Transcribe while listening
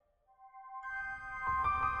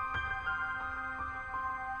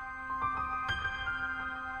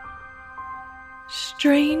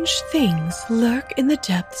Strange things lurk in the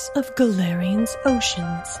depths of Galarian's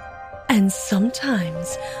oceans, and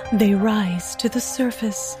sometimes they rise to the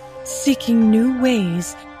surface, seeking new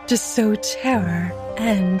ways to sow terror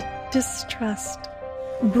and distrust.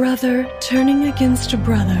 Brother turning against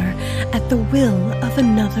brother at the will of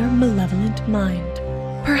another malevolent mind.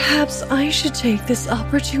 Perhaps I should take this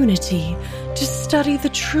opportunity to study the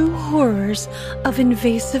true horrors of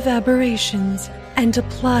invasive aberrations and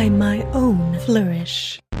apply my own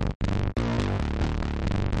flourish.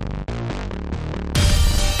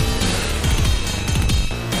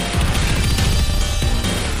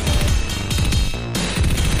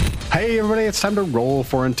 Hey everybody, it's time to roll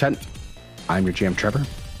for intent. I'm your GM Trevor,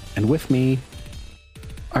 and with me,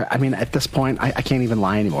 I mean, at this point, I can't even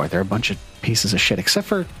lie anymore. They're a bunch of pieces of shit, except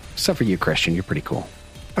for you, Christian. You're pretty cool.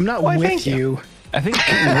 I'm not with you. I think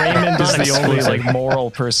Raymond is the only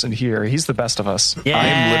moral person here. He's the best of us. Yeah. I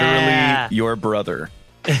am literally your brother.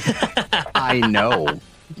 I know.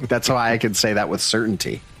 That's why I can say that with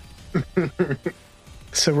certainty.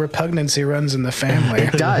 So repugnancy runs in the family.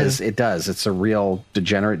 It does. It's a real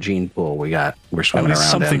degenerate gene pool we're swimming around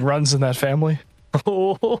something in. runs in that family.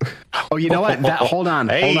 Oh, you know what? Hold on.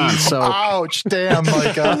 So, ouch, damn,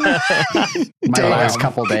 Micah. My last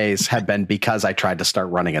couple days have been because I tried to start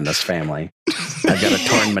running in this family. I've got a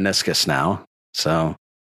torn meniscus now, so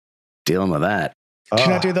dealing with that. Did you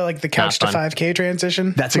not do the couch to 5K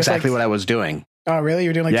transition? That's exactly what I was doing. Oh, really? You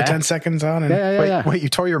were doing the 10 seconds on? And Wait, you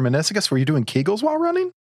tore your meniscus? Were you doing Kegels while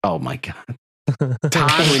running? Oh my God.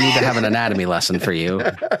 Todd, we need to have an anatomy lesson for you.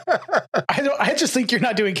 I just think you're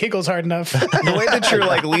not doing Kegels hard enough. The way that you're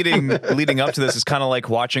leading up to this is kind of like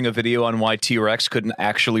watching a video on why T-Rex couldn't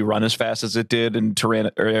actually run as fast as it did in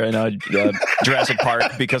Jurassic Park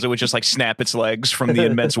because it would just snap its legs from the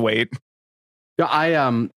immense weight.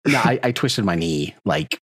 I twisted my knee a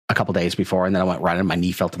couple days before, and then I went running. My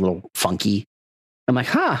knee felt a little funky. I'm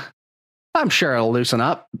like, I'm sure it'll loosen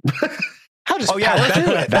up.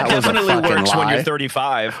 That definitely works when you're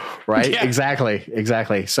 35. Right? Yeah.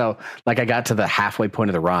 Exactly. So I got to the halfway point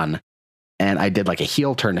of the run, and I did a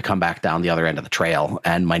heel turn to come back down the other end of the trail,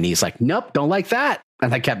 and my knee's like, nope, don't like that.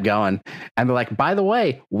 And I kept going. And they're like, by the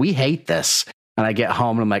way, we hate this. And I get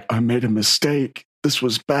home and I'm like, I made a mistake. This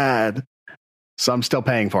was bad. So I'm still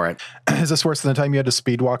paying for it. Is this worse than the time you had to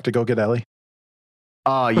speed walk to go get Ellie?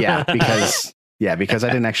 Oh, yeah, because I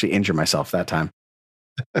didn't actually injure myself that time.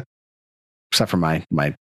 Except for my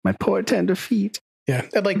poor tender feet. Yeah.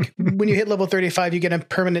 And when you hit level 35, you get a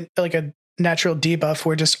permanent, a natural debuff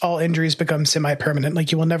where just all injuries become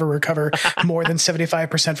semi-permanent. You will never recover more than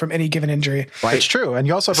 75% from any given injury. Right. It's true. And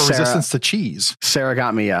you also have a resistance to cheese. Sarah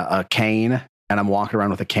got me a cane, and I'm walking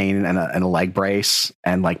around with a cane and a leg brace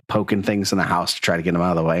and poking things in the house to try to get them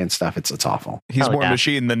out of the way and stuff. It's awful. He's more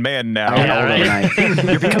machine than man now.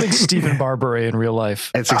 You're becoming Stephen Barbary in real life.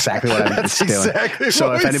 It's exactly what I'm doing. Exactly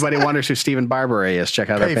so if anybody wonders who Stephen Barbary is, check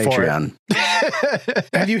out our Patreon.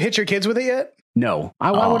 Have you hit your kids with it yet? No.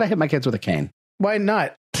 Why would I hit my kids with a cane? Why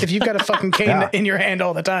not? If you've got a fucking cane in your hand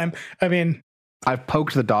all the time. I mean, I've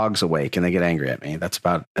poked the dogs awake and they get angry at me. That's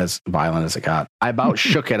about as violent as it got. I about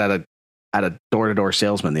shook it at a door-to-door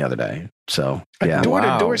salesman the other day. So a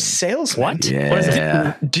door-to-door salesman? What? Yeah. What is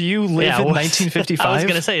it? Do you live in 1955? I was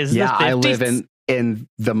going to say, is this 50s? I live in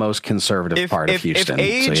the most conservative part of Houston. If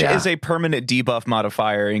age is a permanent debuff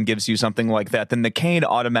modifier and gives you something like that, then the cane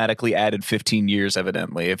automatically added 15 years,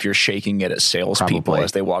 evidently, if you're shaking it at salespeople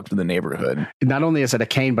as they walk through the neighborhood. Not only is it a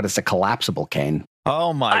cane, but it's a collapsible cane.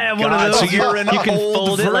 Oh my I have God. one of those. So you're an You can old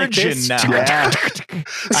fold it like virgin this. now. Yeah.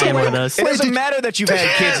 I am one of those. It doesn't matter that you've had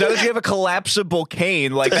kids. Now that you have a collapsible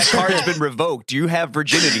cane, that card's been revoked. You have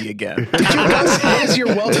virginity again. What does your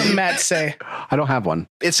welcome mat say? I don't have one.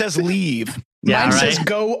 It says leave. Yeah, Mine right. says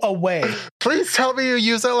go away. Please tell me you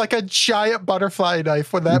use it like a giant butterfly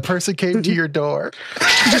knife when that person came to your door.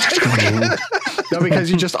 No,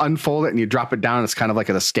 because you just unfold it and you drop it down. It's kind of like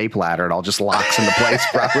an escape ladder. It all just locks into place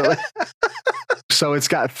properly. So it's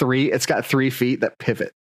got 3 feet that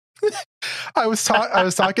pivot. I was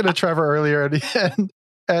talking to Trevor earlier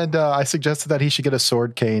and I suggested that he should get a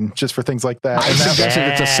sword cane just for things like that. I suggested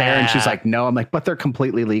it to Sarah and she's like, no. I'm like, but they're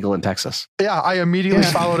completely legal in Texas. Yeah, I immediately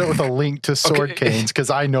followed it with a link to sword canes because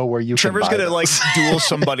I know where you Trevor's can buy going those. to duel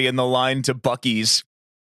somebody in the line to Buc-ee's.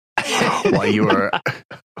 While you were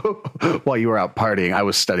out partying, I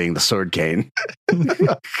was studying the sword cane.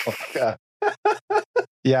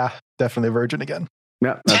 Yeah, definitely a virgin again.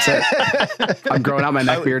 Yeah, that's it. I'm growing out my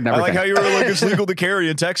neck beard and I everything. like how you were like, it's legal to carry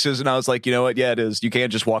in Texas. And I was like, you know what? Yeah, it is. You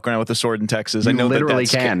can't just walk around with a sword in Texas. I You know literally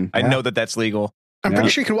that can. I know that that's legal. I'm pretty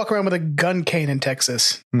sure you could walk around with a gun cane in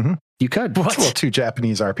Texas. Mm-hmm. You could. It's a little too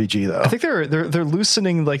Japanese RPG though. I think they're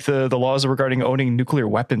loosening like the laws regarding owning nuclear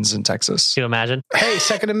weapons in Texas. Can you imagine? Hey,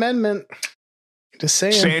 Second Amendment. Just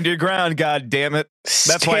saying. Stand your ground, God damn it.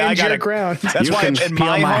 That's why I Stand your got ground. That's you why can in peel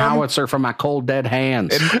my my home, howitzer from my cold dead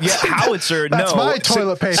hands. howitzer. That's no, my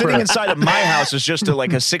toilet paper. Sitting inside of my house is just a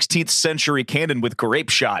 16th century cannon with grape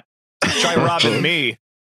shot. Try robbing me.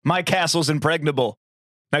 My castle's impregnable.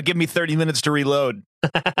 Now give me 30 minutes to reload.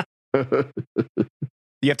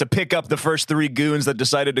 You have to pick up the first 3 goons that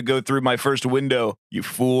decided to go through my first window. You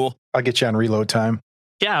fool. I'll get you on reload time.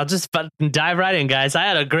 Yeah, I'll just dive right in, guys. I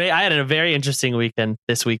had a very interesting weekend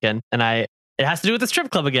this weekend, and it has to do with the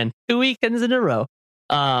strip club again. 2 weekends in a row,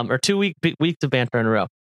 or 2 weeks of banter in a row.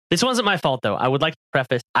 This wasn't my fault, though. I would like to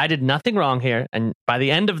preface: I did nothing wrong here, and by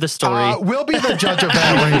the end of the story, we'll be the judge of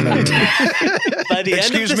that, Raymond. By the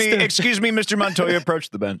end of the story, Excuse me, Mr. Montoya.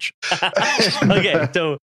 Approach the bench. Okay,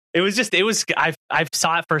 so it was I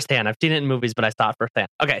saw it firsthand. I've seen it in movies, but I saw it firsthand.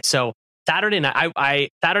 Okay, so Saturday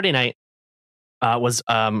night was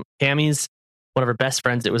Cammy's, one of her best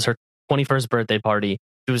friends. It was her 21st birthday party.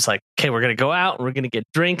 She was like, okay, we're going to go out and we're going to get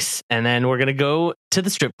drinks and then we're going to go to the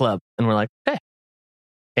strip club. And we're like, okay.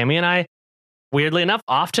 Cammy and I, weirdly enough,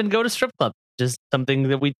 often go to strip clubs. Just something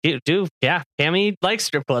that we do. Yeah, Cammy likes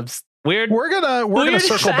strip clubs. Weird. We're gonna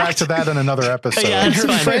circle back to that in another episode. Yeah, And that's her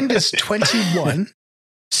fine. friend is 21.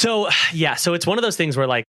 So it's one of those things where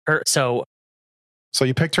like So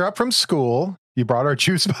you picked her up from school. You brought her a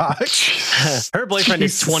juice box. her boyfriend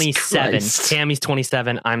is Jesus 27. Christ. Tammy's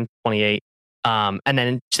 27. I'm 28. And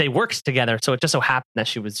then they worked together. So it just so happened that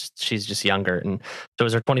she's just younger. And so it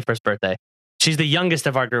was her 21st birthday. She's the youngest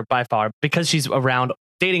of our group by far because she's around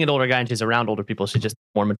dating an older guy and she's around older people. She's just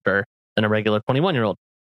more mature than a regular 21-year-old.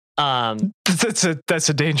 That's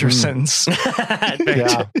a dangerous sentence.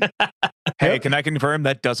 Yeah. Hey, can I confirm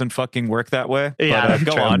that doesn't fucking work that way? Yeah,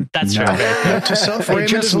 But, go on. That's No. true. Note to self,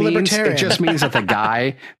 Raymond is a libertarian. It just means that the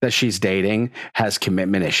guy that she's dating has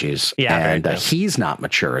commitment issues. Yeah, very and true. he's not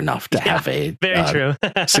mature enough to have a Very true.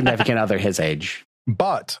 significant other his age.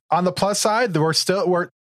 But on the plus side, we're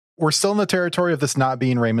still in the territory of this not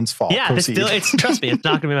being Raymond's fault. Yeah, Proceed. trust me, it's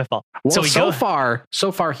not going to be my fault. Well, so we so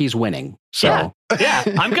go. far he's winning. So Yeah,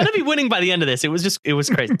 I'm going to be winning by the end of this. It was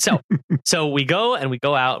crazy. So we go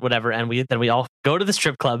out, whatever, and we all go to the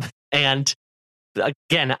strip club. And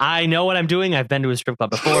again, I know what I'm doing. I've been to a strip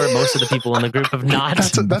club before. Most of the people in the group have not.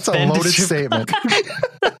 That's a been to loaded strip statement.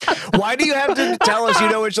 Why do you have to tell us?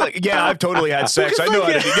 It's like, yeah, I've totally had sex. I know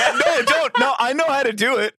how to do. Yeah, no, don't. No, I know how to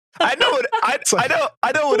do it. I know what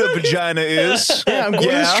I know what a vagina is. Yeah, I'm going to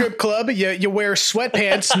the strip club. You wear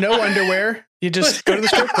sweatpants, no underwear. You just go to the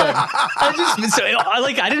strip club.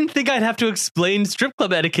 I didn't think I'd have to explain strip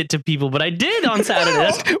club etiquette to people, but I did on Saturday.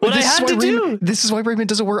 That's what I had to do. This is why Raymond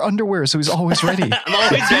doesn't wear underwear, so he's always ready. I'm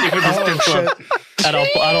always ready for the strip club at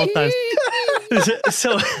all times.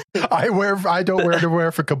 So I don't wear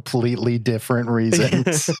underwear for completely different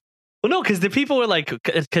reasons. well, no, because the people were like,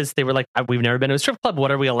 we've never been to a strip club.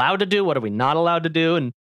 What are we allowed to do? What are we not allowed to do?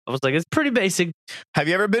 And I was like, it's pretty basic. Have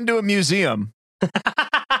you ever been to a museum?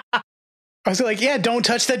 I was like, yeah, don't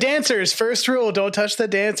touch the dancers. First rule, don't touch the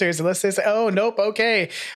dancers unless they say, oh, nope, okay.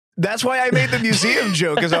 That's why I made the museum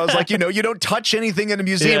joke, because I was like, you don't touch anything in a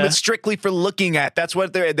museum. Yeah. It's strictly for looking at. That's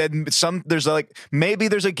what they're. Then maybe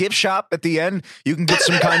there's a gift shop at the end. You can get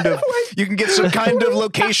some kind of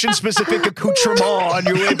location specific accoutrement on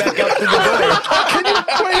your way back out to the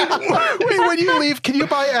door. Wait, when you leave, can you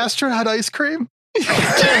buy astronaut ice cream?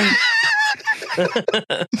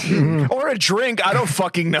 Or a drink. I don't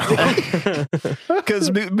fucking know. Because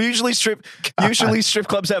usually strip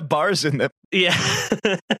clubs have bars in them. Yeah.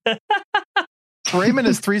 Raymond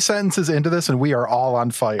is 3 sentences into this, and we are all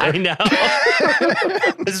on fire. I know.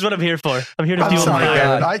 This is what I'm here for. I'm here to I'm fuel sorry, my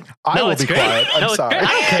Aaron. fire. I will it's be great. quiet. I'm It's sorry. great.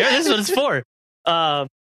 I don't care. This is what it's for.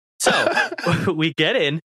 So we get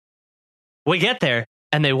in, we get there,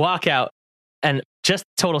 and they walk out. And just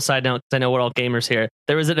total side note, because I know we're all gamers here.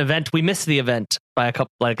 There was an event. We missed the event by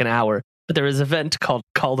an hour, but there was an event called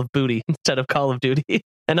Call of Booty instead of Call of Duty.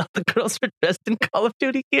 And all the girls were dressed in Call of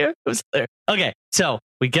Duty gear. It was there. Okay, so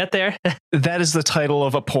we get there. That is the title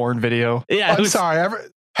of a porn video. Yeah, I'm sorry.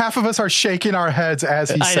 Half of us are shaking our heads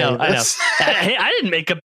as he's saying this. I didn't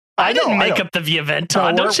make up. I didn't make up the event.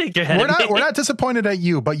 Todd. Don't shake your head. We're not disappointed at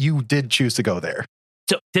you, but you did choose to go there.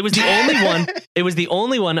 So it was the only one. It was the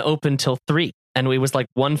only one open till 3, and it was like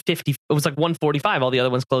 1:50. It was like 1:45. All the other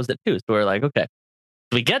ones closed at 2. So we're like, okay.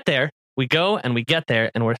 We get there. We go and we get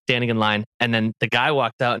there, and we're standing in line. And then the guy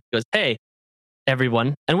walked out and goes, "Hey,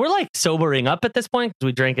 everyone!" And we're like sobering up at this point because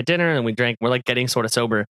we drank at dinner and we're like getting sort of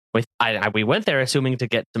sober. we went there assuming to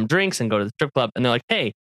get some drinks and go to the strip club. And they're like,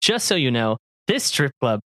 hey, just so you know, this strip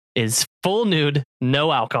club is full nude,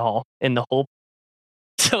 no alcohol in the whole.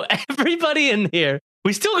 So everybody in here,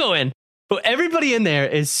 we still go in, but everybody in there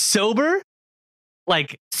is sober,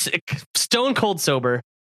 like stone cold sober.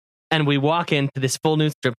 And we walk into this full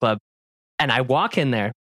nude strip club, and I walk in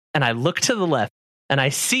there and I look to the left and I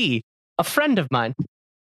see a friend of mine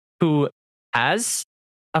who has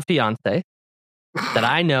a fiance that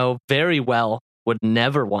I know very well would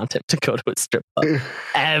never want him to go to a strip club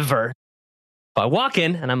ever. So I walk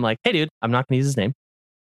in and I'm like, hey, dude, I'm not going to use his name.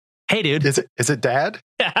 Hey, dude. Is it Dad?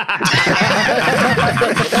 My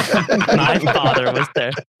father was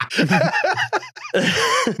there.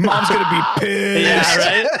 Mom's going to be pissed. Yeah,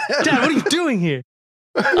 right? Dad, what are you doing here?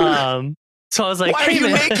 So I was like, why hey, are you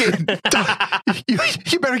man. naked?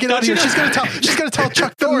 You better get out of here. She's gonna tell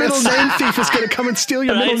Chuck The Norris. middle name thief is going to come and steal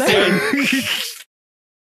your Right, middle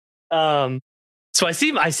name. So I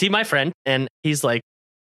see my friend, and he's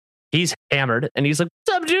hammered, and he's like,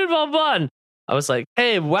 what's up, dude? Blah, blah, blah. I was like,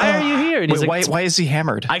 hey, why are you here? And he's Wait, why is he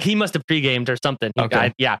hammered? he must have pre-gamed or something.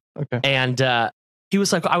 Okay. Yeah. Okay. And he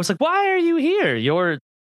was like, I was like, why are you here? Your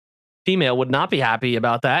female would not be happy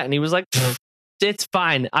about that. And he was like, it's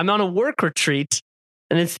fine. I'm on a work retreat,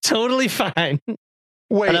 and it's totally fine.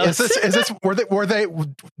 Wait, is this were they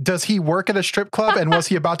does he work at a strip club and was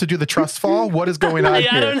he about to do the trust fall? What is going on I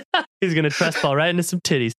here? don't know. He's gonna trust fall right into some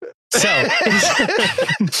titties.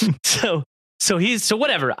 So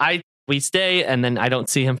whatever. We stay, and then I don't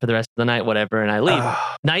see him for the rest of the night, whatever, and I leave.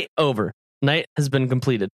 Night over. Night has been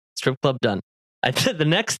completed. Strip club done. The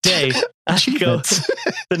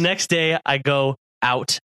next day I go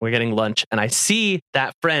out. We're getting lunch, and I see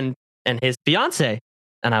that friend and his fiance,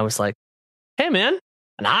 and I was like, hey, man.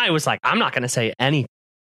 And I was like, I'm not going to say anything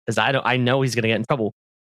because I know he's going to get in trouble.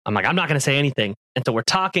 I'm like, I'm not going to say anything. And so we're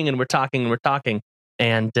talking and we're talking and we're talking.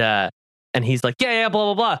 And he's like, yeah,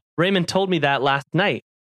 blah, blah, blah. Raymond told me that last night.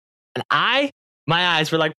 And my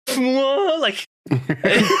eyes were like, like,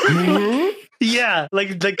 yeah,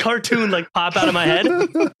 like the cartoon, like pop out of my head.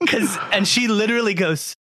 And she literally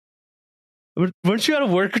goes, weren't you at a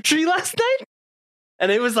work retreat last night?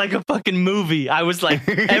 And it was like a fucking movie. I was like,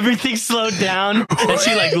 everything slowed down. And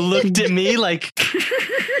she like looked at me like.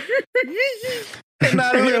 And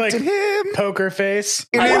I looked like at him. Poker face.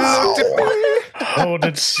 And he looked at me. Hold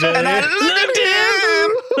it steady. And I looked at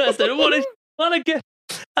him. I said, want to get.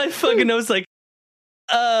 I fucking was like,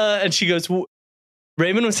 and she goes,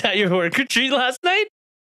 Raymond was at your work retreat last night?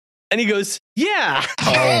 And he goes, yeah. Oh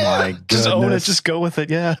my goodness. Just own it. Just go with it.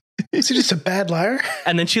 Yeah. Is he just a bad liar?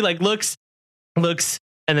 And then she like looks,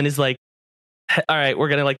 and then is like, all right, we're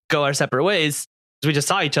gonna like go our separate ways. We just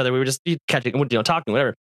saw each other. We were just catching, talking,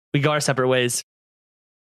 whatever. We go our separate ways.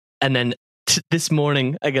 And then this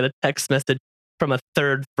morning, I get a text message from a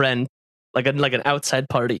third friend, like an outside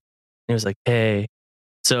party. And he was like, hey,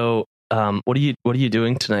 so what are you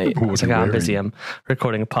doing tonight? I was like, I'm busy. I'm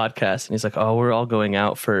recording a podcast. And he's like, oh, we're all going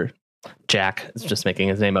out for Jack. It's just making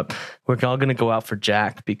his name up. We're all going to go out for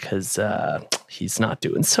Jack because he's not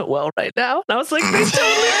doing so well right now. And I was like, they totally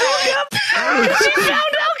broke up. She found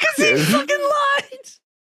out because he fucking lied.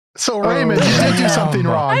 So Raymond, you did do something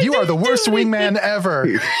wrong. You are the worst wingman ever.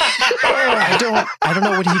 I don't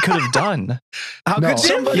know what he could have done. How could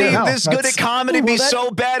somebody this good at comedy be that-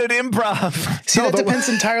 so bad at improv? See, that depends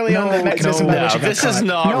entirely on the mechanism by which it got this is caught.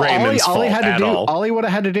 not Raymond's all he fault had to at do, all. he would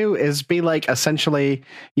have had to do is be like, essentially,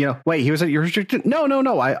 wait, he was at your restricted. No.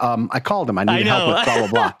 I called him. I need help with blah blah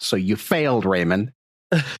blah. So you failed, Raymond.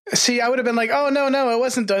 See, I would have been like, oh no, it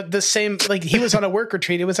wasn't the same. Like he was on a work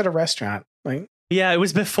retreat. It was at a restaurant. Like, yeah, it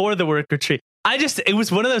was before the work retreat. It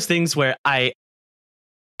was one of those things where it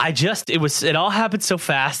all happened so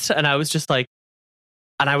fast, and I was just like,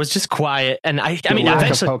 and I was just quiet, and I mean, Lack of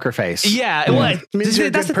eventually, poker face. yeah, it means you're a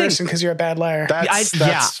that's good the person because you're a bad liar.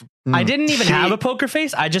 I didn't even have a poker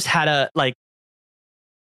face. I just had a like.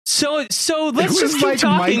 So let's just keep like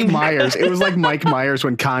talking. Mike Myers. It was like Mike Myers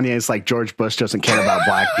when Kanye is like, George Bush doesn't care about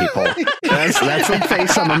black people. That's the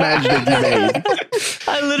face I'm imagining you made.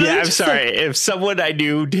 I'm sorry. If someone I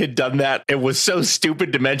knew had done that, it was so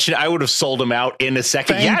stupid to mention, I would have sold him out in a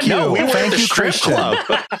second. Thank you. We were at Thank the you, strip Christian. club.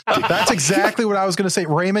 That's exactly what I was going to say.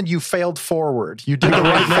 Raymond, you failed forward. You did the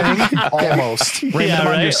right thing. Almost. Raymond, Yeah, I'm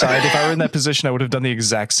on your right? side. If I were in that position, I would have done the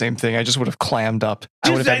exact same thing. I just would have clammed up. I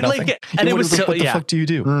would have had nothing. And it was so, what the fuck do you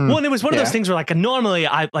do? Well, and it was one of those things where like normally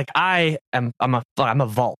I'm a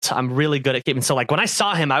vault. I'm really good at keeping. So like when I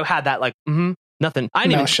saw him, I had that like nothing. I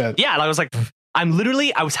didn't even shit. Yeah, I was like, I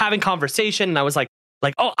was having conversation, and I was like,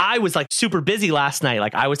 oh, I was like super busy last night.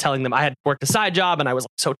 Like I was telling them I had worked a side job, and I was like,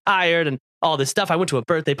 so tired, and all this stuff. I went to a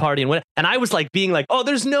birthday party and I was like being like, oh,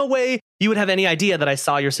 there's no way you would have any idea that I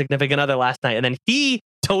saw your significant other last night. And then he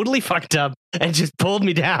totally fucked up and just pulled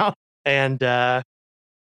me down. And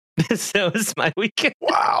so it was my weekend.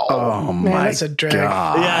 Wow. Oh Man, my that's a drag.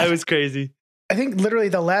 God. Yeah, it was crazy. I think literally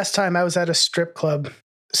the last time I was at a strip club,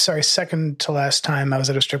 second to last time I was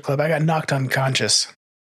at a strip club, I got knocked unconscious.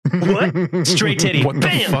 What? Straight titty. What the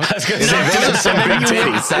Bam! fuck? I was gonna say, that was some big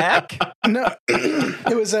titty sack. No,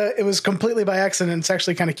 it was completely by accident. It's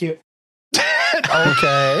actually kind of cute.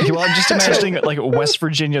 Okay. Well, I'm just imagining like West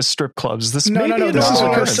Virginia strip clubs. This No. may be a This is when I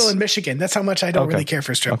normal was still occurrence. in Michigan. That's how much I don't Okay. really care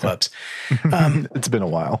for strip Okay. clubs. It's been a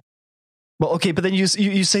while. Well, okay, but then you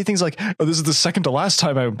say things like, "Oh, this is the second to last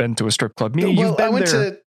time I've been to a strip club." Meaning you've been I went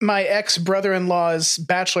there. to my ex brother-in-law's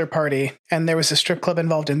bachelor party, and there was a strip club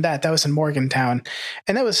involved in that. That was in Morgantown,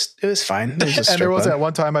 and it was fine. It was a And strip there was club. that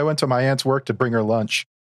one time I went to my aunt's work to bring her lunch.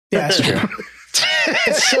 Yeah, that's true.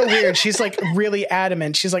 It's so weird. She's like really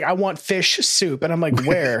adamant. She's like, I want fish soup. And I'm like,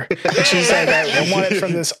 where? And she's like, I want it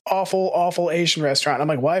from this awful Asian restaurant. I'm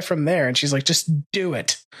like, why from there? And she's like, just do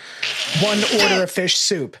it. One order of fish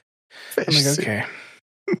soup. I'm like, okay.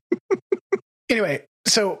 Anyway,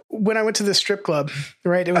 so when I went to the strip club,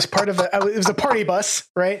 right, it was part of it was a party bus,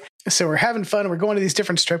 right? So we're having fun. We're going to these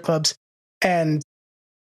different strip clubs, and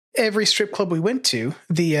every strip club we went to,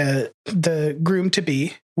 the groom to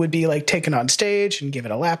be would be like taken on stage and give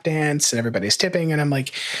it a lap dance, and everybody's tipping. And I'm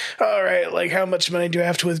like, all right, like how much money do I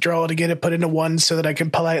have to withdraw to get it put into one so that I can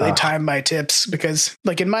politely time my tips? Because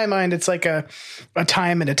like in my mind, it's like a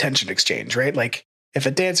time and attention exchange, right? Like if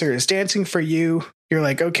a dancer is dancing for you, you're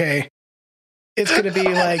like, okay, it's going to be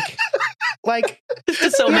like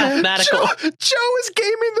It's so mathematical. Joe is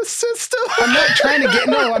gaming the system. I'm not trying to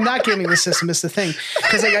I'm not gaming the system is the thing.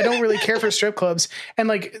 Cause like, I don't really care for strip clubs. And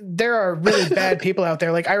like, there are really bad people out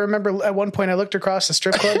there. Like I remember at one point I looked across the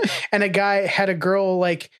strip club and a guy had a girl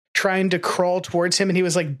like trying to crawl towards him and he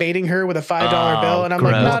was like baiting her with a $5 bill. And I'm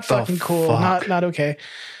like, not fucking cool. fuck? Not okay.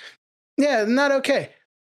 Yeah. Not okay.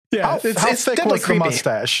 Yeah. How it's thick definitely was the creepy.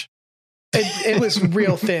 mustache? It was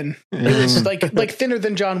real thin. It was like thinner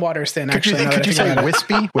than John Waters thin, actually. Could you say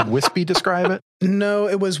wispy? Would wispy describe it? No,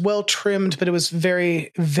 it was well trimmed, but it was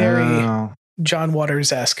very, very Oh. John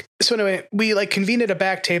Waters-esque. So anyway, we like convened at a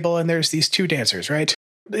back table and there's these two dancers, right?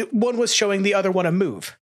 One was showing the other one a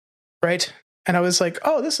move, right? And I was like,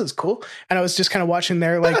 oh, this is cool. And I was just kind of watching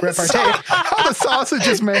their like repartee. How the sausage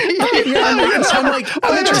is made. Yeah,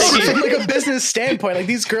 I'm interested from like a business standpoint. Like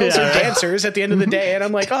these girls are dancers at the end of the day. And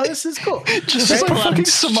I'm like, oh, this is cool. Just Right? like fucking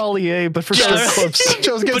sommelier, but for strip clubs.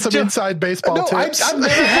 Joe's getting some inside baseball No, tips. I've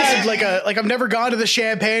never had I've never gone to the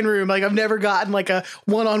champagne room. Like I've never gotten like a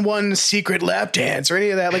one-on-one secret lap dance or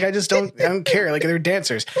any of that. Like I don't care. Like they're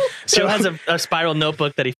dancers. Joe has a spiral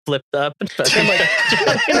notebook that he flipped up. I'm like,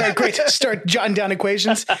 all right, great. Start jotting down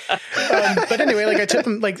equations. But anyway, like I tip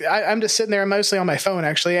them, like I'm just sitting there. I'm mostly on my phone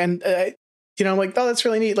actually. And, I'm like, oh, that's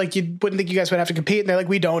really neat. Like you wouldn't think you guys would have to compete. And they're like,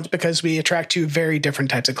 we don't, because we attract two very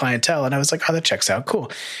different types of clientele. And I was like, oh, that checks out.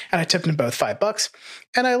 Cool. And I tipped them both $5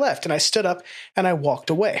 and I left and I stood up and I walked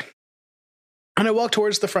away. And I walked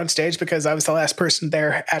towards the front stage because I was the last person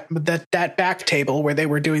there at that back table where they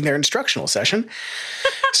were doing their instructional session.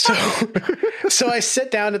 So I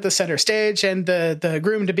sit down at the center stage and the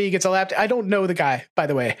groom to be gets a lap. I don't know the guy, by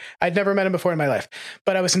the way. I'd never met him before in my life,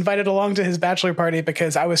 but I was invited along to his bachelor party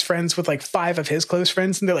because I was friends with like 5 of his close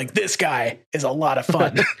friends. And they're like, this guy is a lot of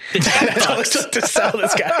fun. That's all it took to sell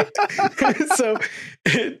this guy. So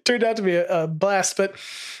it turned out to be a blast, but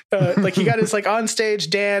like he got his like on stage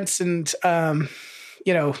dance and,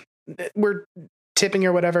 we're tipping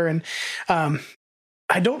or whatever. And,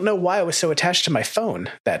 I don't know why I was so attached to my phone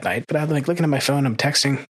that night, but I'm like looking at my phone, I'm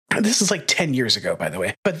texting. This is like 10 years ago, by the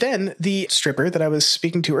way. But then the stripper that I was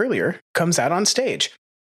speaking to earlier comes out on stage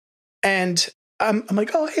and I'm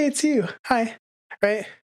like, oh, hey, it's you. Hi. Right.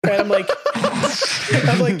 Right. I'm like,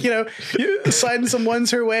 sliding some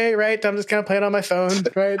ones her way. Right. I'm just kind of playing on my phone.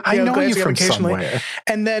 Right. I know you glancing up from somewhere.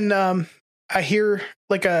 And then I hear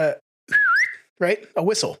like a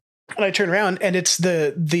whistle. And I turn around and it's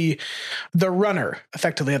the runner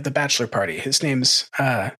effectively of the bachelor party. His name's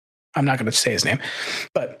I'm not going to say his name,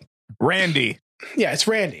 but Randy. Yeah, it's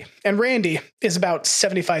Randy. And Randy is about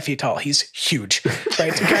 75 feet tall. He's huge,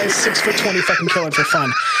 right? The guy's 6'20", fucking killing for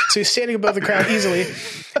fun. So he's standing above the crowd easily.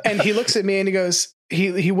 And he looks at me and he goes,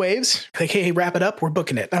 he waves like, hey, wrap it up. We're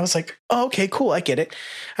booking it. And I was like, oh, okay, cool. I get it.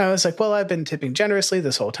 And I was like, well, I've been tipping generously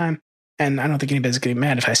this whole time. And I don't think anybody's getting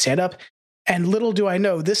mad if I stand up. And little do I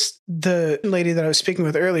know, the lady that I was speaking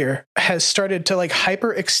with earlier has started to like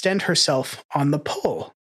hyper extend herself on the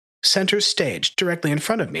pole. center stage directly in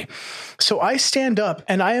front of me. So I stand up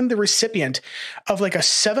and I am the recipient of like a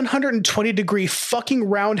 720-degree fucking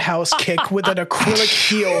roundhouse kick with an acrylic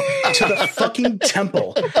heel to the fucking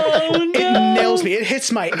temple. It nails me. It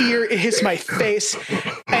hits my ear. It hits my face.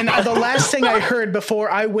 And the last thing I heard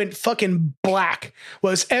before I went fucking black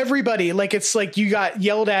was everybody, like it's like you got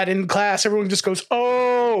yelled at in class. Everyone just goes,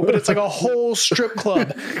 oh, but it's like a whole strip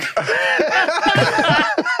club.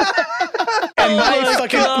 And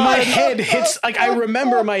my head hits, like I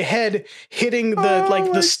remember my head hitting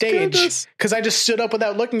the stage because I just stood up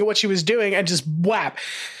without looking at what she was doing and just whap.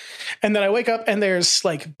 And then I wake up and there's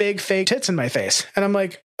like big fake tits in my face. And I'm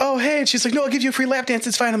like, oh, hey. And she's like, no, I'll give you a free lap dance.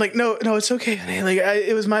 It's fine. I'm like, no, it's okay. Like,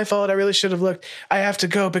 it was my fault. I really should have looked. I have to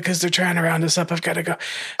go because they're trying to round us up. I've got to go.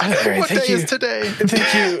 What day is today?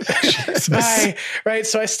 Thank you. Bye. Right.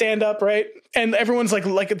 So I stand up, right. And everyone's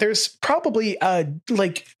like there's probably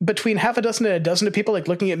like between half a dozen and a dozen of people like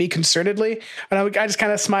looking at me concernedly. And I just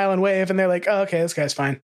kind of smile and wave and they're like, oh, okay, this guy's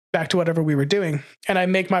fine. Back to whatever we were doing. And I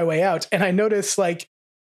make my way out and I notice like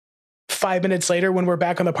 5 minutes later when we're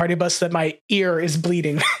back on the party bus that my ear is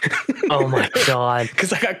bleeding. Oh my God.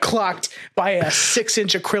 Because I got clocked by a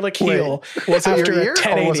 6-inch acrylic heel. Was it your ear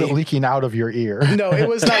or was it leaking out of your ear? No, it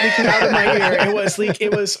was not leaking out of my ear.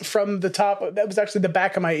 It was from the top. That was actually the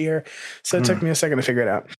back of my ear. So it took me a second to figure it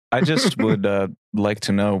out. I just would like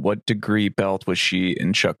to know what degree belt was she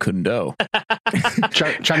in Chuck Kundo?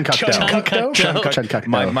 Chunkukdo?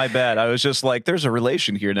 My bad. I was just like, there's a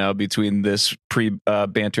relation here now between this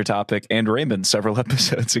banter topic and Raymond several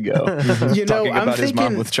episodes ago. You know, talking about his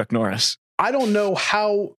mom with Chuck Norris. I don't know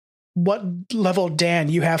what level Dan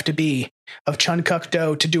you have to be of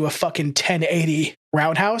Chunkukdo to do a fucking 1080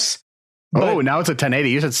 roundhouse. Oh, now it's a 1080.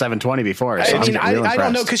 You said 720 before. So I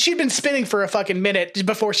don't know because she'd been spinning for a fucking minute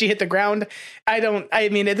before she hit the ground. I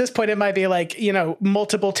mean, at this point, it might be like, you know,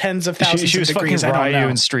 multiple tens of thousands she of was degrees. fucking I don't know. Ryu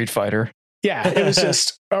in Street Fighter. Yeah, it was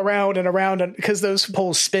just around and around because those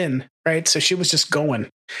poles spin, right? So she was just going.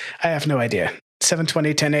 I have no idea. 720,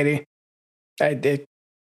 1080. It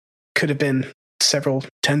could have been several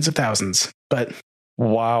tens of thousands, but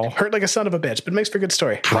wow, hurt like a son of a bitch, but makes for a good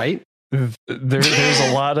story, right? There's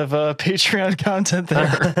a lot of Patreon content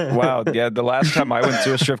there. Wow. Yeah. The last time I went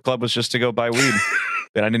to a strip club was just to go buy weed.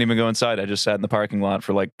 And I didn't even go inside. I just sat in the parking lot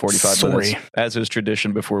for like 45 minutes, as is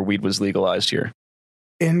tradition before weed was legalized here.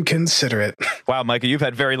 Inconsiderate. Wow, Micah, you've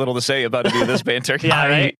had very little to say about any of this banter. Yeah,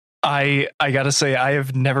 right? I gotta say, I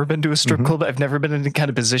have never been to a strip club. I've never been in the kind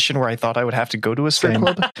of position where I thought I would have to go to a strip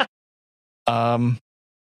club.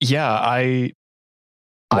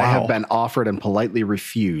 I have been offered and politely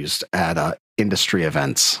refused at industry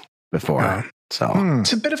events before. So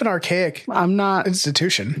it's a bit of an archaic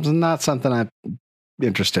institution. It's not something I'm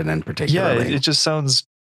interested in particularly. Yeah, it just sounds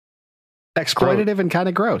exploitative and kind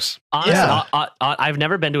of gross. Honestly, I've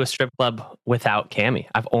never been to a strip club without Cammy.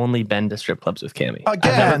 I've only been to strip clubs with Cammy.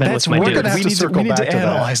 Again, we need to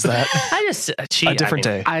analyze that. I just cheat. A different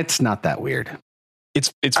day. It's not that weird.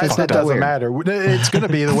 It's it doesn't matter. It's going to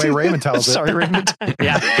be the way Raymond tells it. Sorry, Raymond.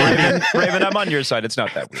 Yeah, Raymond, I'm on your side. It's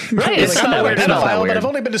not that weird. Right, it's not weird. But I've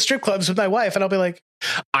only been to strip clubs with my wife, and I'll be like,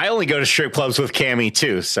 I only go to strip clubs with Cammy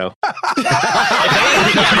too. So you need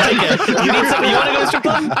something? You want to go to a strip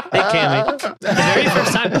club? Hey,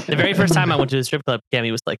 Cammy. The very first time I went to a strip club, Cammy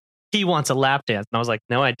was like, he wants a lap dance, and I was like,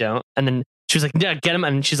 no, I don't. And then she was like, yeah, get him,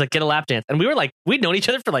 and she's like, get a lap dance, and we were like, we'd known each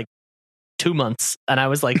other for like 2 months, and I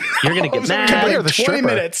was like, you're gonna get mad. 20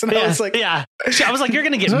 minutes, and I was like, I was like, you're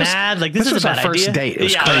gonna get mad. Like, this is a bad first idea. date. It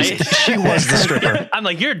was crazy. Right? She was the stripper. I'm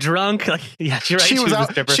like, you're drunk. Like, yeah, you're right. She was the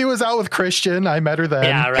stripper. She was out with Christian. I met her then.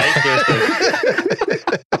 Yeah,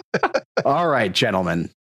 right. All right, gentlemen.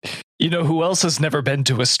 You know who else has never been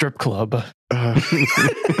to a strip club? The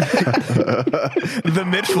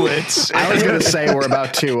Midflits. I was going to say we're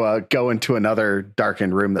about to go into another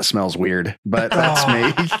darkened room that smells weird, but that's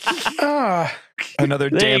me. Another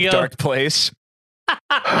damp, dark place.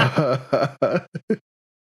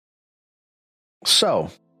 So,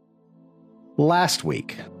 last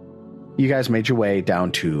week, you guys made your way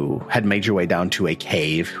down to a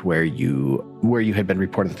cave where you had been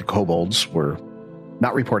reported that the kobolds were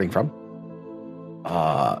not reporting from.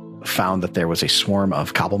 Found that there was a swarm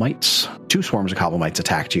of cobblemites. 2 swarms of cobblemites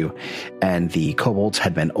attacked you, and the kobolds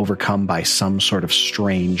had been overcome by some sort of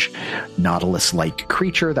strange nautilus-like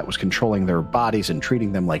creature that was controlling their bodies and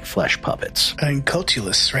treating them like flesh puppets.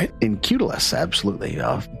 Incultulus, right? Incultulus, absolutely.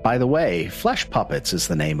 By the way, Flesh Puppets is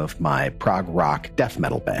the name of my prog rock death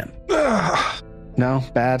metal band. No,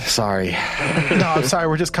 bad. Sorry. No, I'm sorry.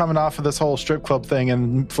 We're just coming off of this whole strip club thing,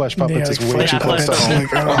 and Flesh Puppets is way too close to home.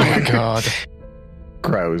 Oh my god.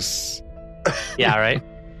 Gross. Yeah, right.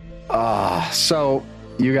 So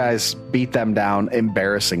you guys beat them down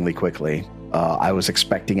embarrassingly quickly. I was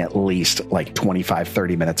expecting at least like 25,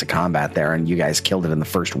 30 minutes of combat there, and you guys killed it in the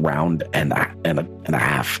first round and a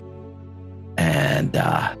half. And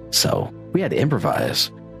so we had to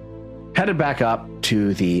improvise. Headed back up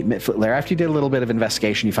to the Mitfoot lair. After you did a little bit of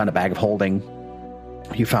investigation, you found a bag of holding.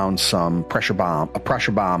 You found a pressure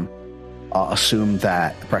bomb. Assumed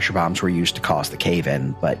that the pressure bombs were used to cause the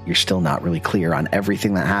cave-in, but you're still not really clear on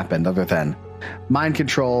everything that happened other than mind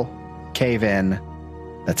control, cave-in.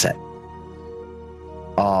 That's it.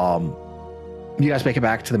 You guys make it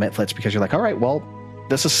back to the Mitflits because you're like, all right, well,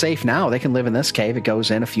 this is safe now. They can live in this cave. It goes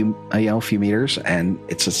in a few meters, and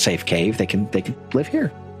it's a safe cave. They can live here.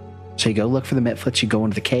 So you go look for the Mitflits. You go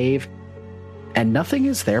into the cave, and nothing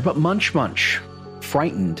is there but Munch,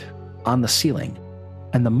 frightened on the ceiling.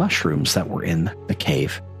 And the mushrooms that were in the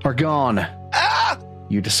cave are gone.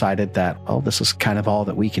 You decided that, this is kind of all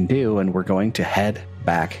that we can do, and we're going to head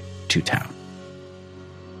back to town.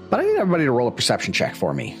 But I need everybody to roll a perception check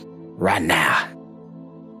for me right now.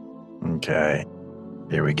 Okay.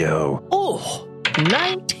 Here we go. Oh,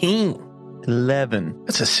 19. 11.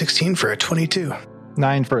 That's a 16 for a 22.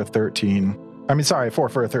 9 for a 13. 4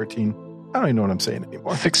 for a 13. I don't even know what I'm saying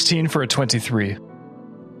anymore. 16 for a 23.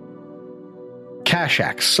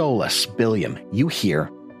 Kashak, Solus, Billiam, you hear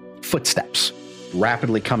footsteps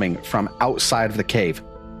rapidly coming from outside of the cave.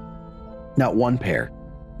 Not one pair,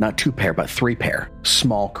 not two pair, but three pair,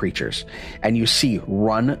 small creatures. And you see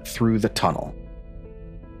run through the tunnel.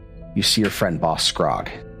 You see your friend Boss Scrog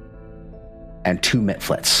and two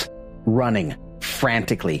Mitflits running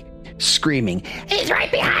frantically, screaming, "He's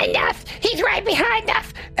right behind us! He's right behind us!"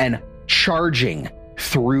 And charging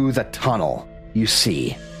through the tunnel, you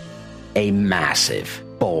see a massive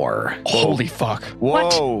boar. Holy fuck. Whoa.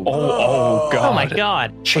 Oh, God. Oh my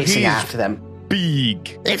God. Chasing after them.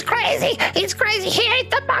 Big. It's crazy. He's crazy. He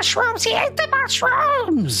ate the mushrooms. He ate the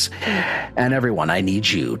mushrooms. And everyone, I need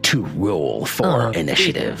you to roll for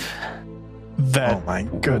initiative. That. Oh my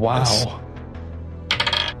goodness. Wow.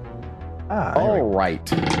 All right.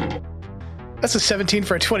 That's a 17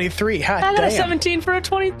 for a 23. Hot I got a damn. 17 for a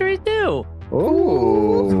 23 too.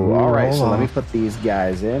 Ooh. All right. So let me put these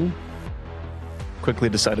guys in. Quickly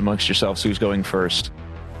decide amongst yourselves who's going first.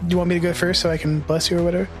 Do you want me to go first so I can bless you or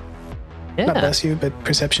whatever? Yeah. Not bless you, but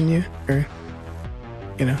perception you, or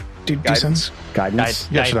do something. Guidance.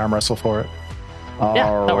 You guys should arm wrestle for it. Yeah,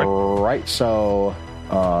 that All right. So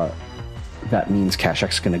that means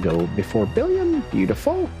Kashak's going to go before Billiam.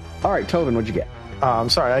 Beautiful. All right, Tovin, what'd you get?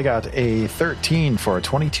 Sorry, I got a 13 for a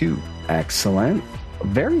 22. Excellent.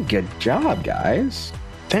 Very good job, guys.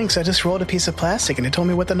 Thanks. I just rolled a piece of plastic and it told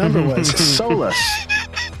me what the number was. Solus.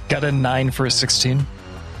 Got a 9 for a 16.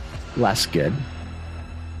 Less good.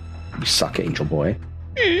 You suck, Angel Boy.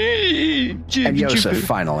 And Yosef,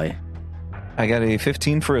 finally. I got a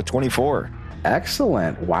 15 for a 24.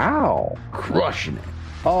 Excellent. Wow. Crushing it.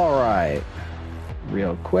 All right.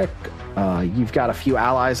 Real quick. You've got a few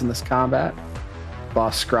allies in this combat.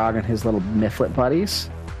 Boss Scrog and his little Mifflet buddies.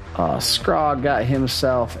 Scrog got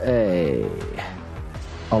himself a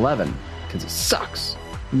 11 because he sucks.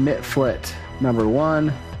 Mitflit number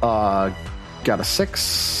 1 got a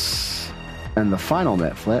 6. And the final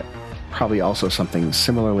Mitflit, probably also something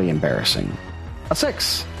similarly embarrassing. A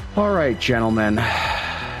 6. All right, gentlemen.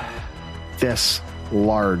 This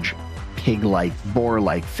large pig-like,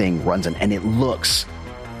 boar-like thing runs in, and it looks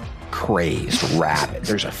crazed, rabid.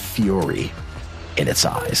 There's a fury in its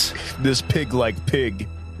eyes. This pig-like pig.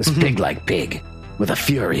 This pig-like pig with a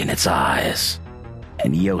fury in its eyes.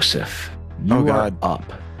 And Yosef, you are up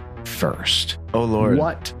first. Oh, Lord.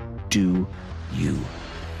 What do you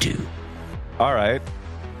do? All right.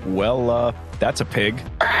 Well, that's a pig.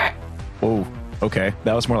 Oh, okay.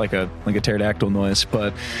 That was more like a pterodactyl noise,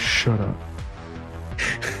 but Shut up.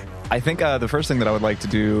 I think the first thing that I would like to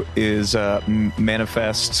do is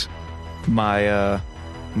manifest my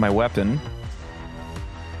my weapon.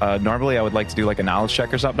 Normally, I would like to do like a knowledge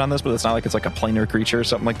check or something on this, but it's not like it's like a planar creature or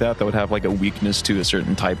something like that would have like a weakness to a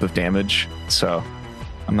certain type of damage. So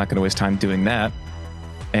I'm not going to waste time doing that.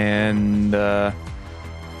 And I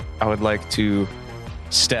would like to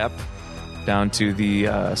step down to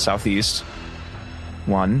the southeast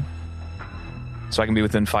 1, so I can be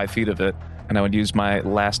within 5 feet of it. And I would use my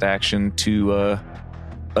last action to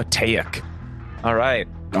attack. All right.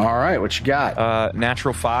 All right, what you got?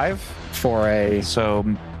 Natural 5 For a... So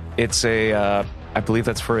it's a, I believe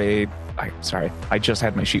that's for a, sorry, I just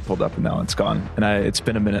had my sheet pulled up and now it's gone. And it's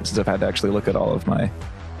been a minute since I've had to actually look at all of my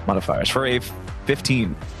modifiers. For a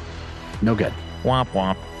 15. No good. Womp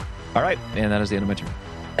womp. All right, and that is the end of my turn.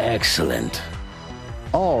 Excellent.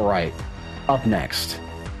 All right. Up next,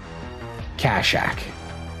 Kashak.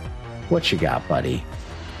 What you got, buddy?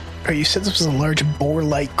 Oh, you said this was a large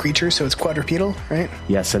boar-like creature, so it's quadrupedal, right?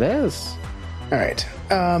 Yes, it is. All right.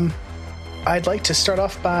 I'd like to start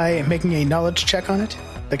off by making a knowledge check on it,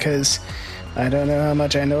 because I don't know how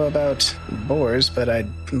much I know about boars, but I'd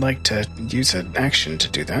like to use an action to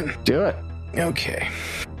do that. Do it. Okay.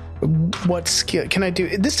 What skill can I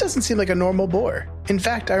do? This doesn't seem like a normal boar. In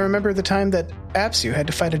fact, I remember the time that Apsu had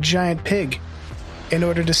to fight a giant pig in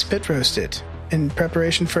order to spit roast it in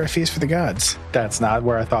preparation for a feast for the gods. That's not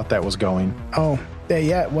where I thought that was going. Oh,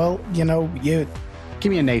 yeah. Well, you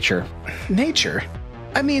Give me a nature. nature.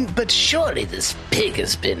 I mean, but surely this pig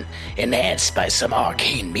has been enhanced by some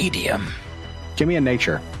arcane medium. Give me a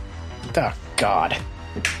nature. Oh, God.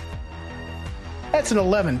 That's an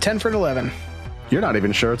 11. 10 for an 11. You're not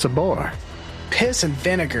even sure it's a boar. Piss and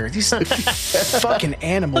vinegar. These fucking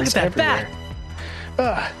animals Look at that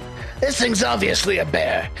everywhere. This thing's obviously a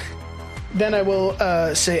bear. Then I will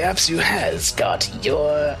say Apsu Has got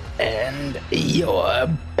your and your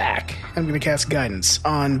back. I'm going to cast guidance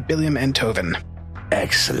on Billiam and Tovin.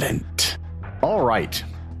 Excellent. All right.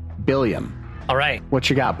 Billiam, All right. what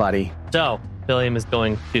you got, buddy? So, William is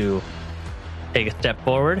going to take a step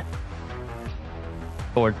forward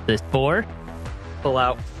towards this boar, pull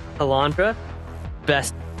out Halandra,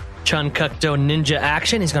 best Chunkukdo ninja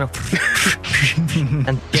action. He's going to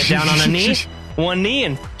and get down on a knee, one knee,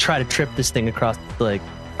 and try to trip this thing across the leg.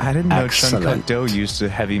 I didn't know Excellent. Chunkukdo used a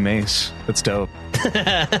heavy mace. That's dope. He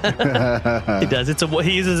does.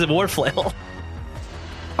 He uses a war flail.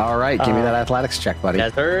 All right. Give me that athletics check, buddy.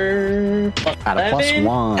 Yes, sir. At a plus 11,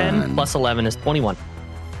 one. 10 plus 11 is 21.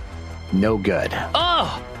 No good.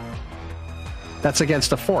 Oh! That's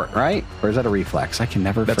against a fort, right? Or is that a reflex? I can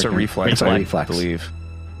never. That's a freaking- reflex, It's a I reflex. believe.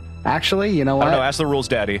 Actually, you know I what? don't know. Ask the rules,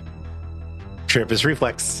 Daddy. Trip is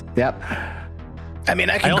reflex. Yep. I mean,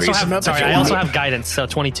 I I can also grease him up. have, if sorry, you I also want. have guidance, so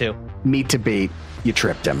 22. Meat to beat. You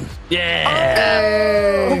tripped him.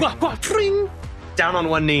 Yeah! Down on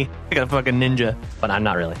one knee. Like a fucking ninja. But I'm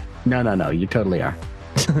not really. No. You totally are.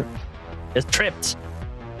 It's tripped.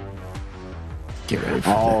 Get ready for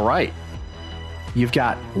All right. You've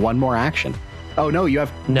got one more action. Oh, no, you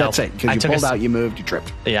have. No, That's it. I Because you took pulled a- out, you moved, you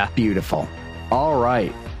tripped. Yeah. Beautiful. All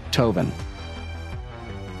right. Tovin.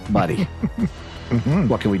 Buddy.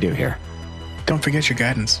 What can we do here? Don't forget your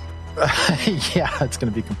guidance. Yeah, it's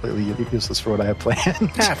going to be completely useless for what I have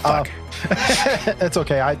planned. Fuck. It's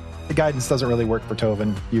okay. The guidance doesn't really work for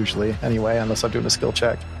Tovin usually anyway, unless I'm doing a skill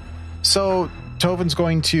check. So Tovin's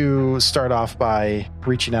going to start off by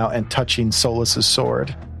reaching out and touching Solus's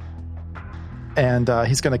sword. And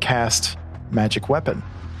he's going to cast Magic Weapon.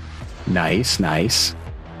 Nice.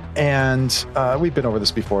 And we've been over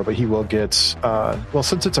this before, but he will get,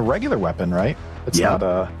 since it's a regular weapon, right? It's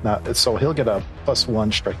Yeah. so he'll get a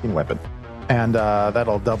 +1 striking weapon. And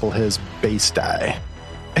that'll double his base die.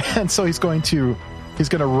 And so he's going to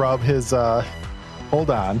rub his, hold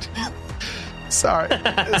on. Sorry.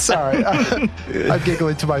 I'm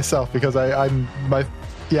giggling to myself because I'm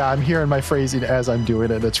hearing my phrasing as I'm doing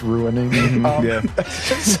it. It's ruining it. Yeah.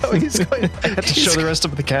 So he's going I have to show the rest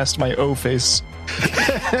of the cast my O face.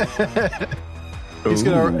 He's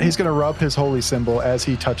gonna rub his holy symbol as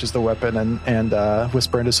he touches the weapon and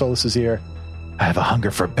whisper into Solus's ear, "I have a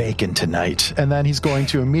hunger for bacon tonight." And then he's going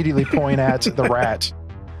to immediately point at the rat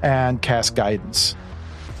and cast guidance.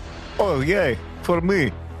 Oh, yay. For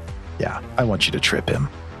me. Yeah, I want you to trip him.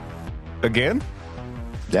 Again?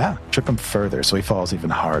 Yeah, trip him further so he falls even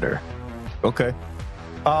harder. Okay.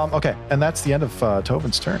 Okay, and that's the end of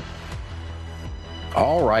Tovin's turn.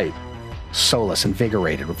 All right. Solus,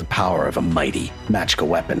 invigorated with the power of a mighty magical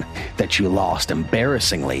weapon that you lost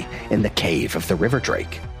embarrassingly in the cave of the River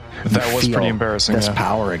Drake. That You was feel pretty embarrassing, This yeah.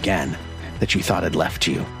 power again that you thought had left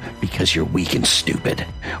you because you're weak and stupid.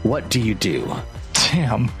 What do you do?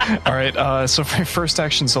 Damn. All right. So for my first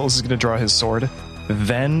action, Solus is going to draw his sword.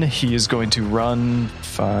 Then he is going to run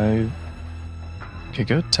 5. Okay,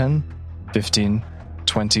 good. 10, 15,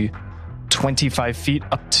 20, 25 feet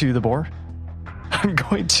up to the boar. I'm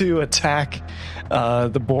going to attack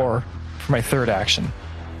the boar for my third action.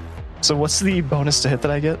 So what's the bonus to hit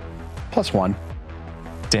that I get? +1.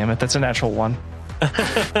 Damn it, that's a natural 1.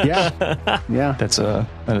 Yeah.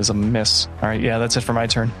 That is a miss. All right, yeah, that's it for my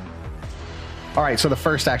turn. All right, so the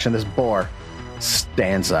first action, this boar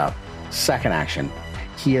stands up. Second action,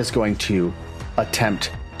 he is going to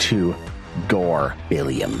attempt to gore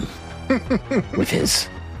Billiam with his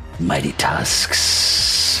mighty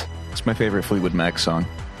tusks. It's my favorite Fleetwood Mac song.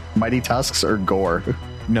 Mighty tusks or gore?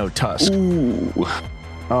 No, Tusk. Ooh.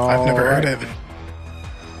 I've never heard it.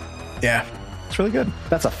 Yeah. It's really good.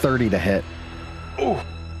 That's a 30 to hit.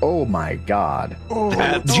 Oh my God.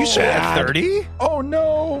 Did you say 30? Oh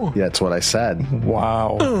no! Yeah, that's what I said.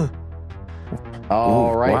 Wow.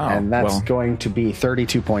 All right, wow. and that's Well. going to be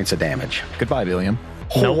 32 points of damage. Goodbye, William.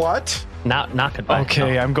 Nope. What? Not goodbye.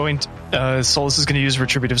 Okay, No. I'm going to... Solus is going to use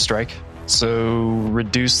Retributive Strike. So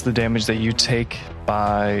reduce the damage that you take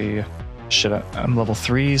by... I'm level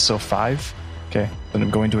 3, so 5. Okay, then I'm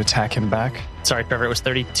going to attack him back. Sorry, Trevor. It was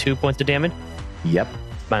 32 points of damage. Yep.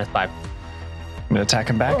 Minus 5. I'm going to attack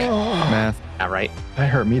him back. Math. Not right. That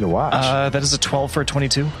hurt me to watch. That is a 12 for a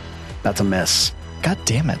 22. That's a miss. God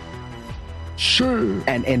damn it. Sure.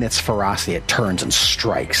 And in its ferocity, it turns and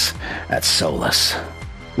strikes at Solus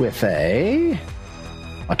with a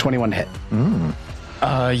 21 hit.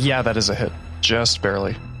 Yeah, that is a hit. Just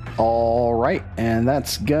barely. All right, and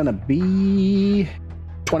that's gonna be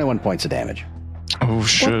 21 points of damage. Oh,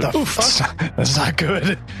 shit. the fuck? That's not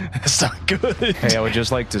good. That's not good. Hey, I would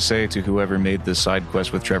just like to say to whoever made this side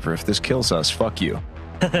quest with Trevor, if this kills us, fuck you.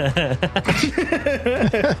 Was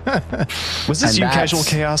this And you, that's- Casual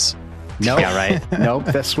Chaos? Nope. Yeah, right. Nope.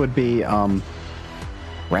 This would be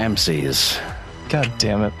Ramses. God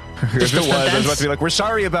damn it. If it was, I was about to be like, we're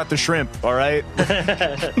sorry about the shrimp, all right?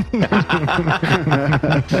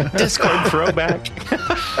 Discord throwback.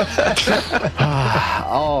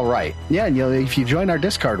 All right. Yeah, and if you join our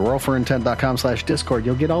Discord, rollforintent.com/Discord,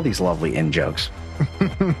 you'll get all these lovely in-jokes.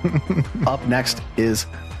 Up next is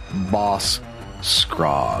Boss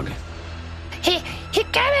Scrog. He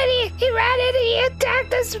got it. He ran in. He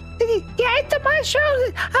attacked us. He ate the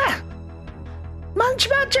mushroom. Munch,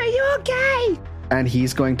 are you okay? And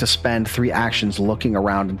he's going to spend 3 actions looking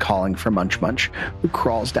around and calling for Munch, who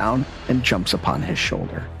crawls down and jumps upon his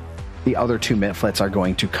shoulder. The other 2 Mitflits are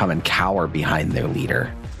going to come and cower behind their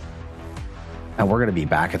leader. And we're going to be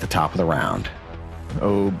back at the top of the round.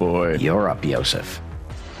 Oh, boy. You're up, Yosef.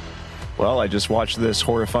 Well, I just watched this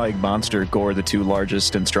horrifying monster gore the 2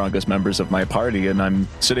 largest and strongest members of my party, and I'm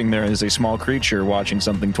sitting there as a small creature watching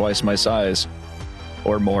something twice my size.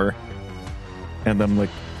 Or more. And I'm like,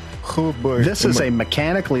 oh boy. This is a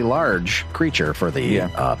mechanically large creature for the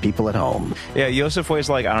people at home. Yeah, Yosef weighs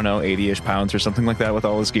like, I don't know, 80-ish pounds or something like that with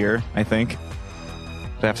all his gear, I think.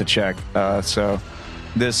 I'd have to check. So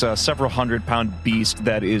this several 100-pound beast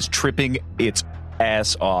that is tripping its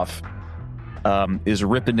ass off is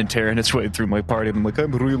ripping and tearing its way through my party. And I'm like,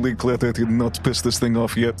 I'm really glad I did not piss this thing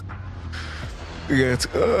off yet.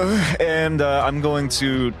 And I'm going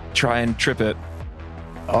to try and trip it.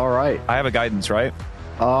 All right. I have a guidance, right?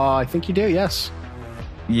 I think you do, yes.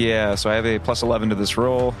 Yeah, so I have a plus 11 to this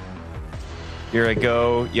roll. Here I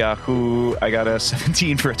go. Yahoo. I got a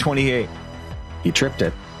 17 for a 28. You tripped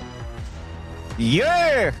it.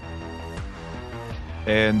 Yeah!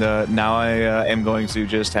 And now I am going to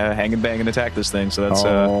just hang and bang and attack this thing. So that's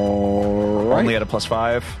All right. only at a plus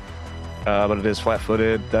 5. But it is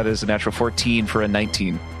flat-footed. That is a natural 14 for a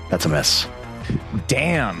 19. That's a miss.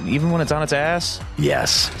 Damn. Even when it's on its ass?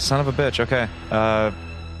 Yes. Son of a bitch. Okay.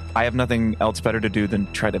 I have nothing else better to do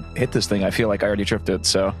than try to hit this thing. I feel like I already tripped it,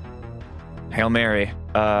 so... Hail Mary.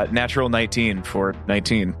 Natural 19 for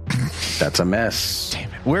 19. That's a miss.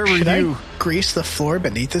 Damn it. Where were Should you? I grease the floor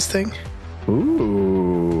beneath this thing?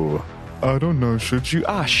 Ooh. I don't know. Should you?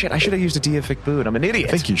 Ah, shit. I should have used a deific boon. I'm an idiot.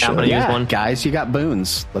 I think you I'm should. gonna use Yeah, one. guys, you got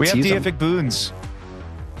boons. We Let's have use them. deific boons.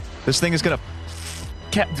 This thing is going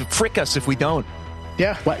to frick us if we don't.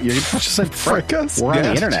 Yeah. What? You just said Frick us? We're on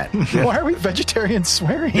the Yes. internet. Why are we vegetarian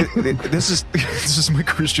swearing? This is my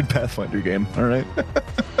Christian Pathfinder game. All right.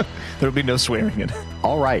 There'll be no swearing in it.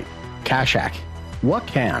 All right. Kashak, what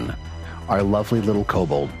can our lovely little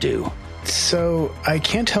kobold do? So I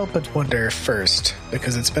can't help but wonder first,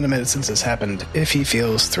 because it's been a minute since this happened, if he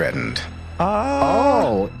feels threatened.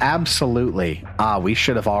 Oh, absolutely. We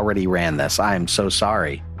should have already ran this. I'm so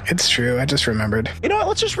sorry. It's true. I just remembered. You know what?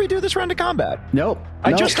 Let's just redo this round of combat. Nope.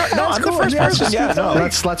 I just started. No, I'm the first person. Yeah, no.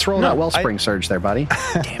 Let's roll that wellspring surge there, buddy.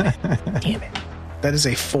 That is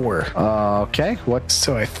a 4. Okay. What's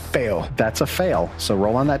So I fail. that's a fail. So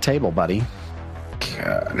roll on that table, buddy.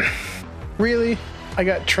 God. Really? I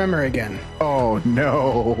got tremor again. Oh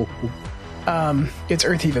no. It's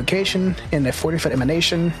Earth Evocation in a 40-foot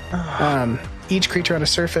emanation. Each creature on a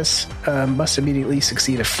surface must immediately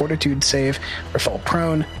succeed a fortitude save or fall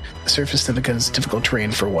prone. The surface then becomes difficult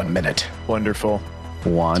terrain for 1 minute. Wonderful.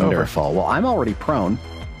 Wonderful. Well, I'm already prone.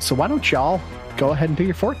 So why don't y'all go ahead and do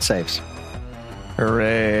your fort saves?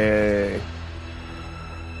 Hooray.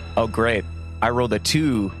 Oh, great. I rolled a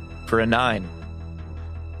 2 for a 9.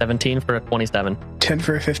 17 for a 27. 10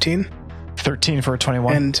 for a 15, 13 for a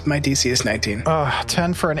 21. and my DC is 19.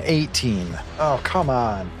 10 for an 18. Oh, come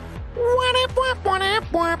on.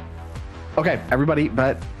 Okay, everybody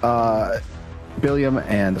but Billiam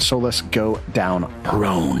and Solus go down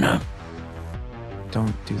prone.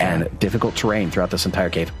 Don't do that. And difficult terrain throughout this entire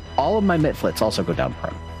cave. All of my mitflits also go down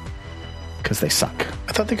prone. Because they suck.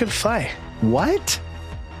 I thought they could fly. What?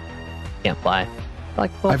 Can't fly.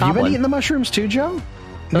 Like Have you been eating the mushrooms too, Joe?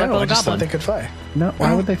 No, I just thought they could fly. No,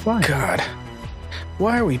 why would they fly? God.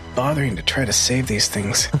 Why are we bothering to try to save these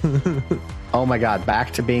things? Oh my God,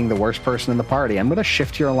 back to being the worst person in the party. I'm going to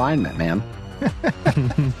shift your alignment, man.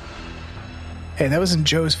 Hey, that was in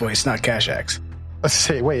Joe's voice, not Kashak's. Let's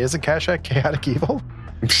say, wait, isn't Kashak chaotic evil?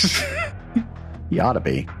 You ought to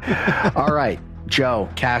be. All right, Joe,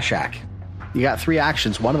 Kashak. You got 3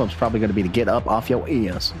 actions. One of them's probably going to be to get up off your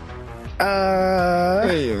ears.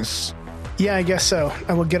 Yes. Yeah, I guess so.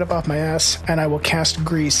 I will get up off my ass and I will cast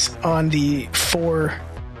grease on the 4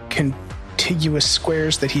 contiguous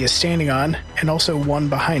squares that he is standing on, and also one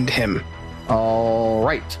behind him. All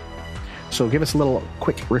right. So give us a little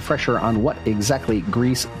quick refresher on what exactly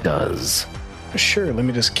grease does. Sure, let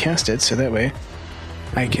me just cast it so that way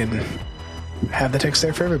I can have the text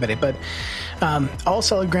there for everybody. But all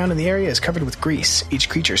solid ground in the area is covered with grease. Each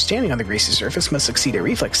creature standing on the greasy surface must succeed a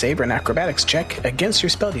reflex save or an acrobatics check against your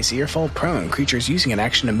spell DC or fall prone. Creatures using an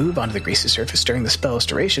action to move onto the greasy surface during the spell's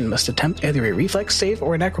duration must attempt either a reflex save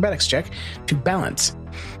or an acrobatics check to balance.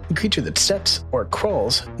 The creature that steps or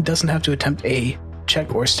crawls doesn't have to attempt a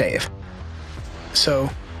check or save. So,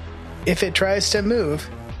 if it tries to move,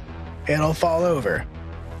 it'll fall over.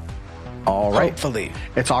 All right. Hopefully.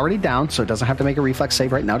 It's already down, so it doesn't have to make a reflex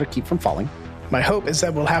save right now to keep from falling. My hope is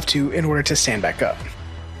that we'll have to in order to stand back up.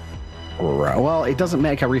 Right. Well, it doesn't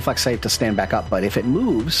make a reflex save to stand back up, but if it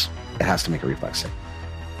moves, it has to make a reflex save.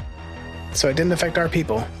 So it didn't affect our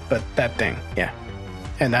people, but that thing, yeah.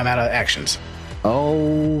 And I'm out of actions.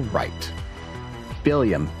 Oh, right.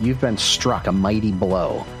 Billiam, you've been struck a mighty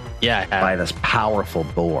blow. Yeah, I have. By this powerful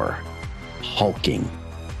boar, hulking,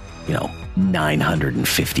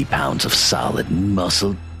 950 pounds of solid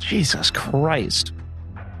muscle. Jesus Christ.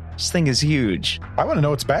 This thing is huge. I want to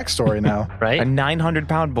know its backstory now. Right? A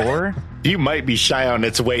 900-pound boar? You might be shy on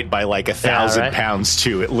its weight by like 1,000 pounds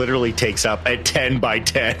too. It literally takes up a 10 by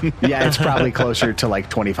 10. Yeah, it's probably closer to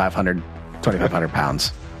like 2,500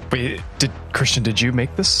 pounds. Wait, Christian, did you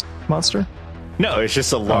make this monster? No, it's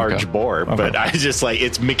just a large boar, but I just like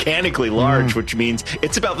it's mechanically large, which means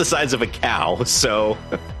it's about the size of a cow. So,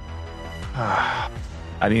 I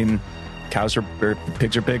mean, pigs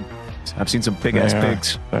are big. I've seen some big ass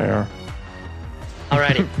pigs. They are.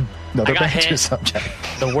 Alrighty. Another I got back to hit. subject.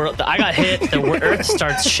 I got hit. The earth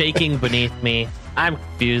starts shaking beneath me. I'm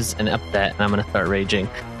confused and upset, and I'm going to start raging.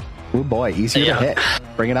 Oh boy, easier to hit.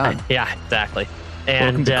 Bring it on. Yeah, exactly.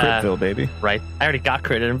 Welcome And to Critville, baby. right, I already got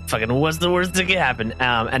critted. And fucking, what's the worst that could happen?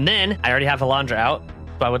 And then I already have Alondra out,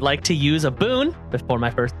 so I would like to use a boon before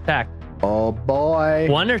my first attack. Oh boy.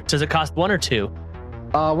 Does it cost 1 or 2?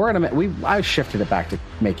 We're gonna. I shifted it back to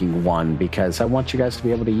making 1 because I want you guys to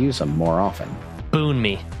be able to use them more often. Boon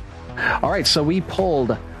me. All right, so we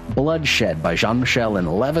pulled Bloodshed by Jean-Michel in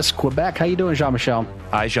Levis, Quebec. How you doing, Jean-Michel?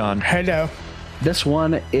 Hi, Jean. Hello. This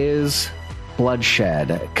one is Bloodshed.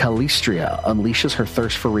 Calistria unleashes her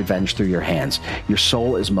thirst for revenge through your hands. Your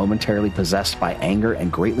soul is momentarily possessed by anger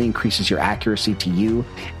and greatly increases your accuracy to you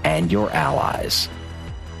and your allies.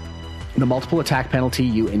 The multiple attack penalty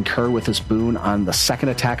you incur with this boon on the second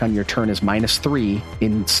attack on your turn is -3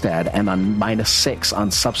 instead, and on -6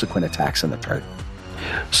 on subsequent attacks in the turn.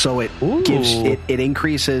 So it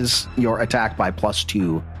increases your attack by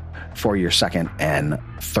 +2 for your second and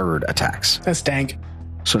third attacks. That's dank.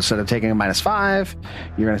 So instead of taking a -5,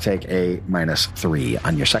 you're going to take a -3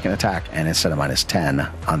 on your second attack, and instead of -10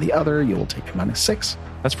 on the other, you will take a -6.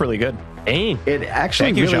 That's pretty good. Dang. It actually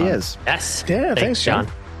Thank you, really John. is. Yes. Yeah, thanks, John.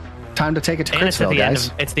 Time to take it to And it's at Critville, the end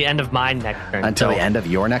guys. it's the end of my next turn. Until so the end of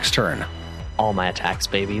your next turn. all my attacks,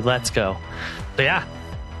 baby. Let's go. So yeah.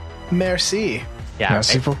 Merci. Yeah.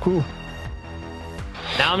 Merci beaucoup.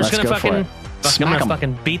 Now I'm just Let's gonna go for it. I'm Smack gonna 'em.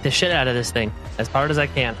 fucking beat the shit out of this thing as hard as I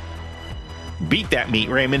can. beat that meat,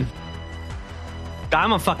 Raymond.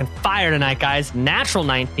 I'm on fucking fire tonight, guys. Natural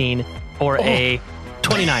 19 for a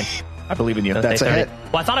 29. I believe in you. So That's say a 30. hit.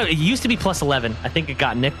 Well, I thought it used to be +11. I think it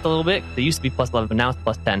got nicked a little bit. It used to be +11, but now it's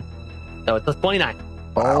 +10. So it's +29.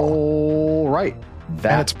 All right. And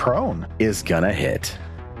That it's prone. is going to hit.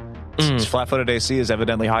 Its flat-footed AC is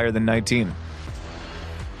evidently higher than 19.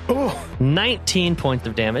 Oh, 19 points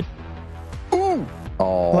of damage.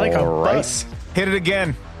 All like a right. bus. Hit it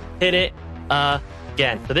again. Hit it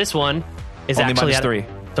again. So this one is Only actually at -3.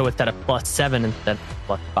 so it's at a +7 instead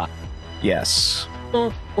of +5. Yes.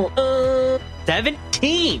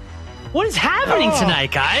 17. What is happening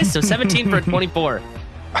tonight, guys? So 17 for a 24.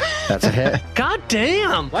 That's a hit. God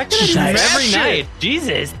damn. Why can't I do this every night?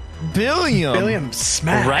 Jesus. Billiam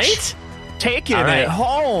smash. Right? Taking All right. it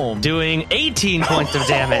home. Doing 18 points of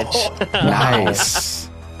damage. Nice.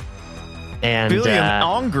 And Billiam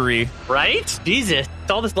angry. right? Jesus.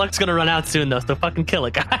 All this luck's gonna run out soon though, so fucking kill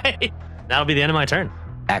it, guy. That'll be the end of my turn.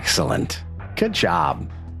 Excellent. Good job.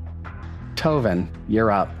 Tovin, you're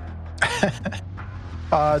up.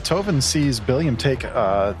 Tovin sees Billiam take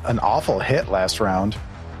an awful hit last round,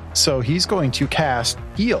 so he's going to cast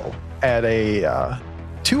Heal at a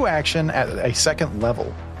 2 action at a 2nd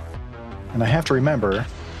level. And I have to remember,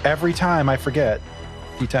 every time I forget,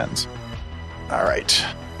 D10s. All right,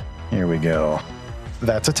 here we go.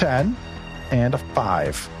 That's a 10 and a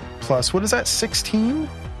 5. Plus, what is that, 16?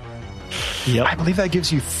 Yep. I believe that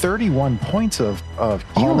gives you 31 points of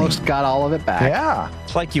healing. Almost got all of it back. Yeah.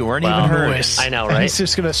 It's like you weren't Wow. even hurt. Nice. I know, And right? he's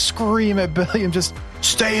just going to scream at Billiam, just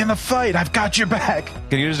stay in the fight. I've got your back.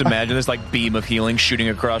 Can you just imagine this like beam of healing shooting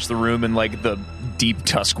across the room and like the deep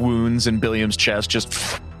tusk wounds in Billiam's chest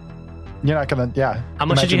just You're not going to, yeah. How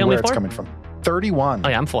much did you imagine heal me where it's for? coming from. 31. Oh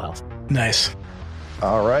yeah, I'm full health. Nice.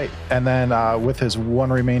 All right. And then with his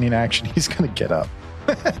one remaining action, he's going to get up.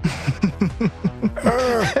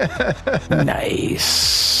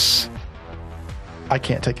 Nice. I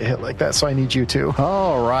can't take a hit like that, so I need you to.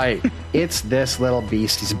 All right. It's this little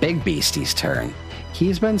beastie's, big beastie's turn.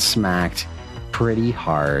 He's been smacked pretty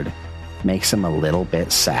hard. Makes him a little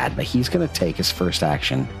bit sad, but he's going to take his first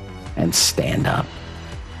action and stand up.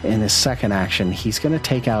 In his second action, he's going to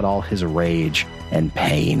take out all his rage and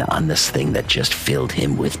pain on this thing that just filled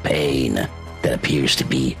him with pain that appears to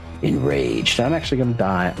be enraged. I'm actually going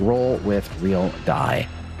to roll with real die,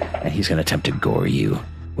 and he's going to attempt to gore you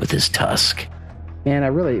with his tusk. And it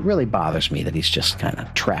really bothers me that he's just kind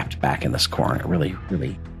of trapped back in this corner. It really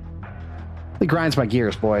grinds my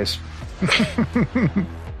gears, boys.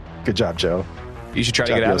 Good job, Joe. you should try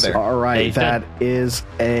to get out of there. All right, Hey, that is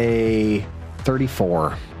a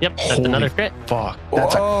 34. Yep, that's another crit. Fuck.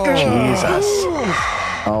 That's Jesus.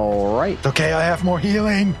 All right, Okay, I have more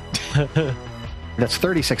healing. that's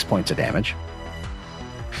 36 points of damage.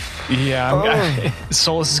 Yeah,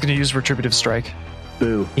 Solus is going to use Retributive Strike.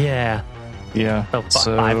 Boo. Yeah. Yeah.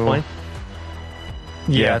 So 5 points.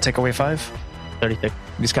 Yeah, take away 5. 36.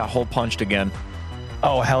 He just got hole punched again.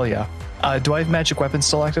 Oh, hell yeah. Do I have magic weapons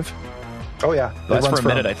still active? Oh, yeah. That's for a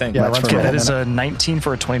minute, I think. Yeah, That's it runs for for a That minute. is a 19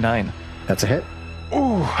 for a 29. That's a hit.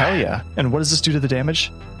 Ooh, hell yeah. And what does this do to the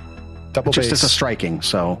damage? double Just base. as a striking,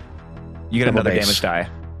 so You get Double another base. damage die.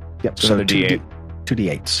 yep. So another D8.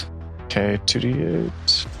 2d8s. Okay,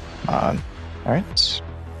 2d8. All right.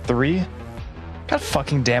 3. God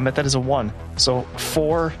fucking damn it, that is a 1. So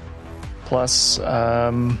 4 plus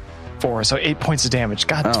 4. So 8 points of damage.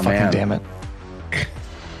 God Oh, fucking man. damn it.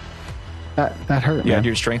 That hurt. You man. add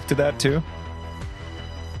your strength to that too?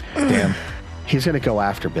 Damn. He's going to go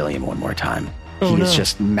after Billiam one more time. Oh, He's no.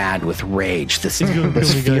 just mad with rage. This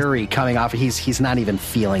fury coming off. He's not even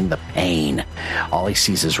feeling the pain. All he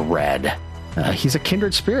sees is red. He's a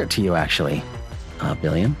kindred spirit to you, actually,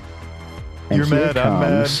 Billiam. And You're here mad, I'm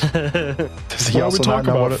mad. comes- Does he Why also would we not talk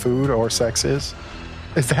know about what it? food or sex is?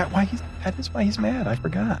 Is that why he's mad? I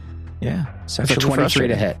forgot. Yeah. It's a 23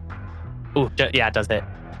 to hit. Ooh, yeah, it does hit.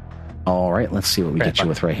 All right, let's see what we Crit. get you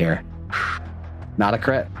with right here. Not a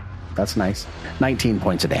crit. That's nice. 19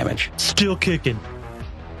 points of damage. Still kicking.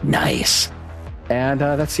 Nice. And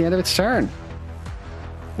that's the end of its turn.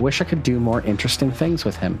 Wish I could do more interesting things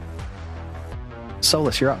with him.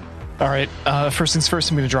 Solus, you're up. All right, first things first,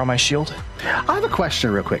 I'm going to draw my shield. I have a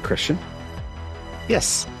question real quick, Christian.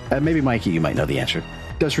 Yes. Maybe Mikey, you might know the answer.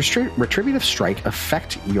 Does Retributive Strike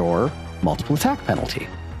affect your multiple attack penalty?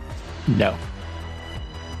 No.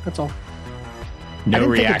 That's all. No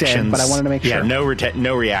didn't think it did, reactions. but I wanted to make sure.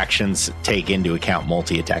 No reactions take into account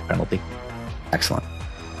multi-attack penalty. Excellent.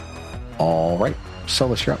 All right.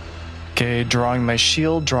 Solus, you're up. Okay, drawing my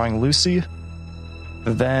shield, drawing Lucy.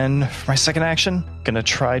 Then, for my second action, going to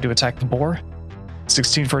try to attack the boar.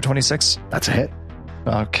 16 for a 26. That's a hit.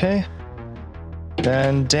 Okay.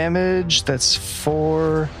 Then damage, that's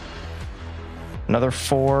 4. Another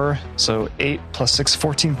 4. So 8 plus 6,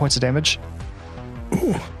 14 points of damage.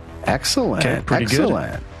 Excellent. Okay, pretty good.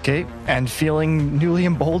 Excellent. Okay, and feeling newly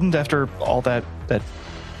emboldened after all that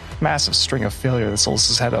massive string of failure that Solus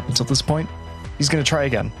has had up until this point, he's going to try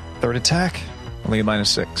again. Third attack. Only a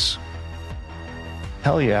 -6.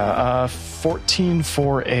 Hell yeah. 14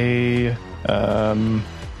 for a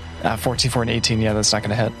 14 for an 18. Yeah, that's not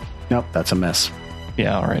going to hit. Nope, that's a miss.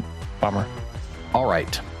 Yeah, all right. Bummer. All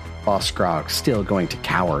right. Boss Grog still going to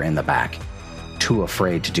cower in the back. too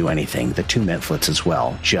afraid to do anything. The 2 Mintflits as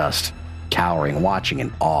well, just cowering, watching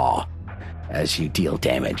in awe as you deal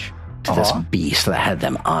damage to this beast that had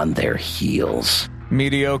them on their heels.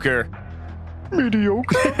 Mediocre.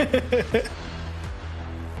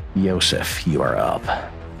 Yosef, you are up.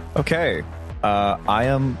 Okay. I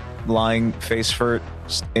am lying face first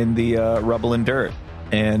in the rubble and dirt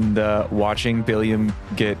and watching Billiam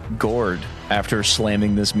get gored after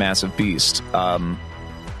slamming this massive beast.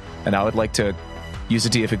 And I would like to use a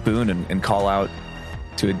deific boon and call out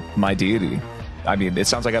to my deity. I mean, it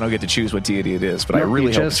sounds like I don't get to choose what deity it is, but I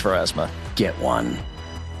really hope it's Pharasma. Get one.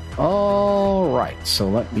 All right, so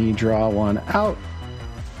let me draw one out.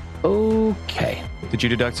 Okay. Did you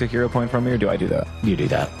deduct a hero point from me, or do I do that? You do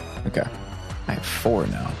that. Okay. I have 4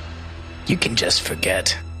 now. You can just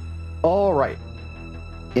forget. All right.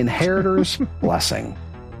 Inheritor's Blessing.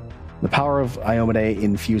 The power of Iomade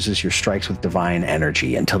infuses your strikes with divine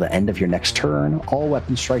energy. Until the end of your next turn, all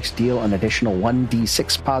weapon strikes deal an additional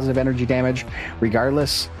 1d6 positive energy damage,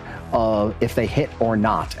 regardless of if they hit or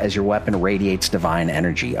not, as your weapon radiates divine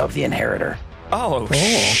energy of the Inheritor. Oh,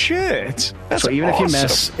 shit. That's so even awesome. if you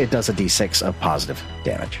miss, it does a d6 of positive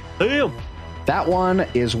damage. Damn. That one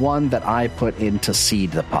is one that I put in to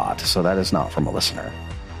seed the pot, so that is not from a listener.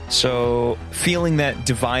 So, feeling that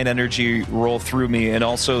divine energy roll through me, and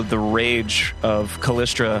also the rage of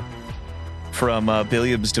Callistra from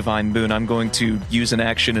Billiam's divine boon, I'm going to use an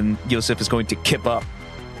action, and Yosef is going to kip up.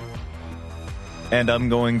 And I'm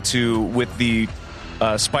going to, with the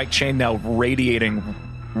spike chain now radiating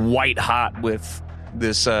white hot with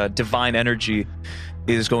this divine energy,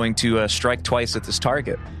 is going to strike twice at this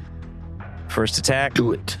target. First attack.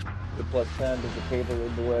 Do it. The +10 does the cable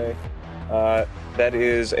in the way. That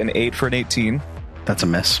is an 8 for an 18. That's a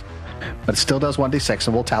miss. But it still does 1d6,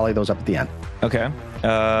 and we'll tally those up at the end. Okay.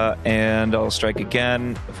 And I'll strike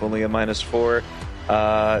again, if only a -4.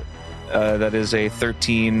 That is a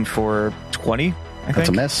 13 for 20, I think. That's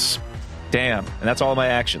a miss. Damn. And that's all my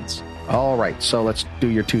actions. All right, so let's do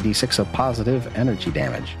your 2d6 of positive energy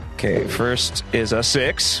damage. Okay, first is a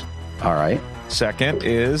 6. All right. Second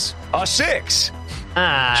is a 6.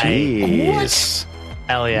 Jeez.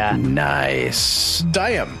 Hell yeah. Nice.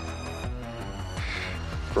 Damn.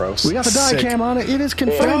 Gross. We got the die Sick. cam on it. It is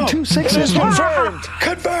confirmed. 2 6s. Confirmed.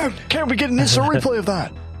 Confirmed. Can't we get an instant replay of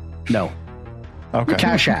that? No. Okay.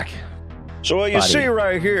 Kashak. So what you Buddy. see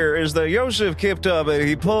right here is that Yosef kipped up and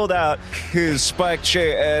he pulled out his spike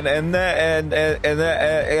chain and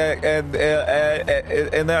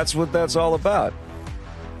that's what that's all about.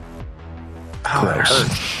 Gross.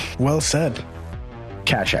 Well said.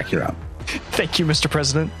 Kashak, you're up. Thank you, Mr.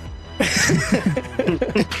 President.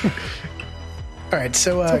 All right,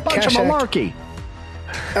 so It's a bunch of Kashak,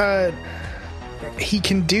 malarkey. he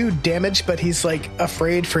can do damage, but he's like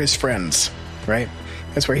afraid for his friends, right?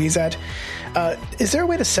 That's where he's at. Is there a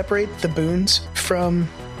way to separate the boons from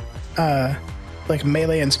like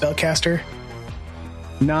melee and spellcaster?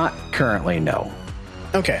 Not currently, no.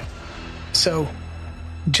 Okay. So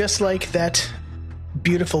just like that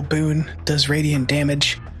beautiful boon does radiant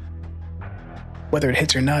damage, whether it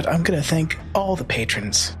hits or not, I'm going to thank all the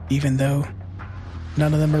patrons, even though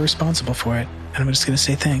none of them are responsible for it. And I'm just going to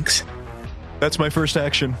say thanks. That's my first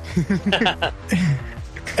action.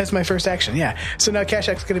 That's my first action, yeah. So now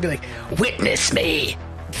Kashak's going to be like, witness me!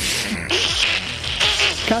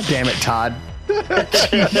 God damn it, Todd.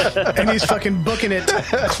 And he's fucking booking it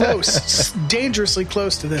close, dangerously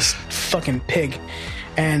close to this fucking pig.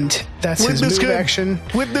 And that's his move action.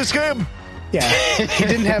 Witness him! Yeah, he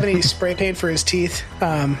didn't have any spray paint for his teeth,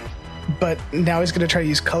 but now he's going to try to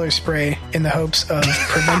use color spray in the hopes of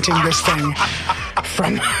preventing this thing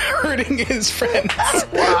from hurting his friends.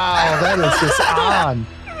 Wow, that is just on.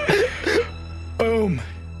 Boom.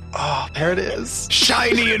 Oh, there it is.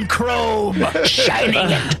 Shiny and chrome! Shining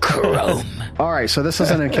and chrome. All right, so this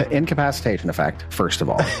is an incapacitation effect, first of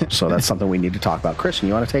all. So that's something we need to talk about. Christian,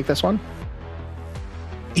 you want to take this one?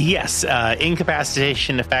 Yes,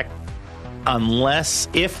 incapacitation effect, unless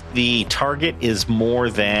if the target is more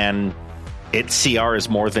than, its CR is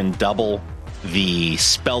more than double the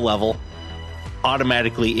spell level,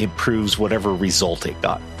 automatically improves whatever result it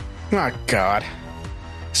got. Oh, God.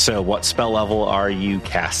 So what spell level are you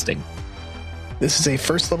casting? This is a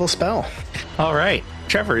first level spell. All right.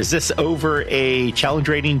 Trevor, is this over a challenge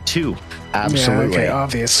rating 2? Absolutely. Yeah, okay,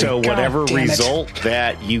 obviously. So God whatever damn it. result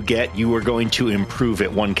that you get, you are going to improve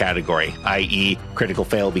at one category, i.e. critical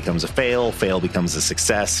fail becomes a fail becomes a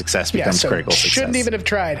success becomes so critical success. Shouldn't even have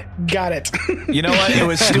tried. Got it. You know what? It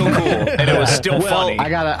was still cool, and it was still funny. I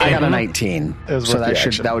got a 19, was so worth the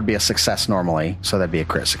action. that would be a success normally. So that'd be a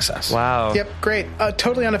crit success. Wow. Yep, great.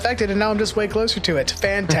 Totally unaffected, and now I'm just way closer to it.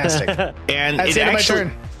 Fantastic. And That's it the end of my actually,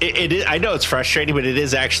 turn. it is, I know it's frustrating, but it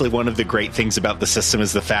is actually one of the great things about the system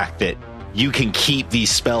is the fact that you can keep these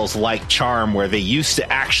spells like Charm, where they used to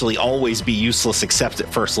actually always be useless except at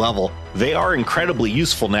first level. They are incredibly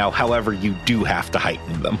useful now. However, you do have to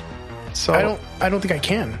heighten them. So I don't think I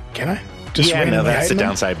can. Can I? Yeah, no, randomly that's the heighten them?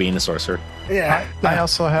 downside of being a sorcerer. Yeah. I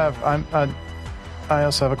also have I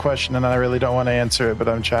also have a question, and I really don't want to answer it, but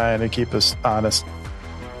I'm trying to keep us honest.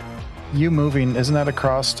 You moving, isn't that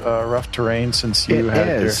across rough terrain? Since you It had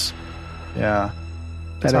is. yeah,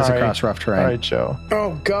 That is Sorry. across rough terrain. All right, Joe.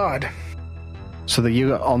 Oh God. So that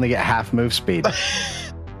you only get half move speed.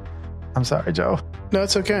 I'm sorry, Joe. No,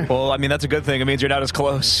 it's okay. Well, I mean, that's a good thing. It means you're not as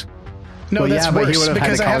close. No, Well, that's yeah, but he worse would have had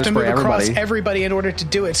because to I have color to move spray across everybody. everybody in order to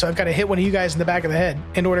do it. So I've got to hit one of you guys in the back of the head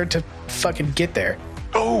in order to fucking get there.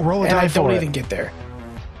 Oh, roll a And die I for don't it. even get there.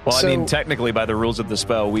 Well, So- I mean, technically, by the rules of the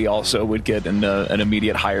spell, we also would get an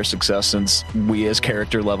immediate higher success since we, as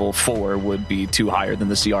character level 4, would be 2 higher than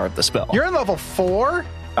the CR of the spell. You're in level 4?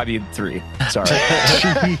 I mean, 3. Sorry.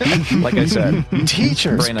 Like I said.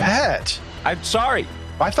 Teacher's Brandon. pet. I'm sorry.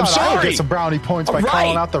 I thought I would sorry. get some brownie points by Right.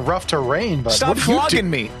 calling out the rough terrain, but Stop what are you flogging do-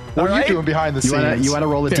 me. What are all you right? doing behind the scenes? You want to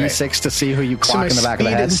roll a Yeah. d6 to see who you So my clock in the back of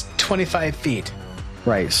the speed head? is 25 feet.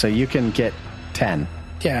 Right, so you can get 10.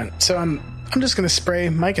 Yeah. So I'm just gonna spray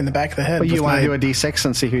Mike in the back of the head. But you with want to my- do a d6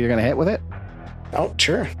 and see who you're going to hit with it? Oh,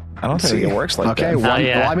 sure. I don't think See. it works like Okay, that. one.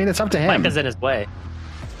 yeah. Well, I mean, it's up to him. Micah's in his way.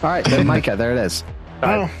 All right, then Micah, there it is. Oh,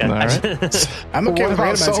 Okay. All right. I'm But okay what with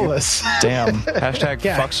about randomizing. Solus? Damn. Hashtag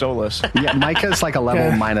Yeah. fuck Solus. Yeah, Micah's like a level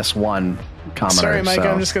Yeah. -1 commoner. Sorry, Mike. so.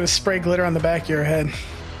 I'm just gonna spray glitter on the back of your head.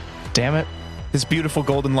 Damn it. His beautiful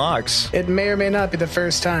golden locks. It may or may not be the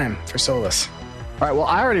first time for Solus. All right, well,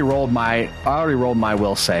 I already rolled my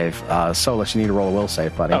will save. Solus, you need to roll a will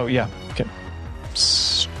save, buddy. Oh, yeah. Okay.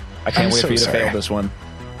 I can't I'm wait so for you to sorry. fail this one.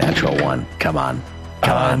 Natural 1. Come on.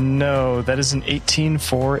 Come on. No, that is an 18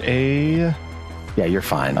 for a Yeah, you're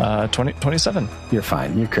fine. 27. You're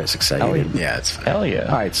fine. You're crit success. Hell You yeah. did- Yeah, it's fine. Hell yeah.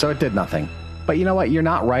 All right, so it did nothing. But you know what? You're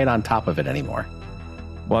not right on top of it anymore.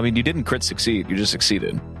 Well, I mean, you didn't crit succeed. You just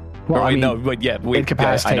succeeded. Well, Or, I mean, no, but yeah,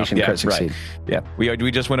 incapacitation yeah, I know. crit succeed. Right. Yeah,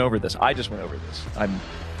 we just went over this. I just went over this.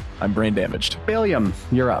 I'm brain damaged. William,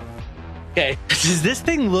 you're up. Okay. Does this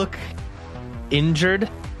thing look injured?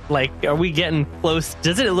 Like, are we getting close?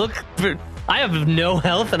 Does it look? I have no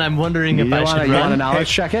health, and I'm wondering if I should You want to run. knowledge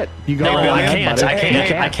check it? You go No, right I ahead, can't. buddy. I can't.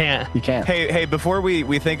 You I can't. You can't. Hey, before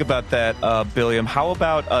we think about that, Billiam, how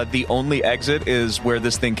about the only exit is where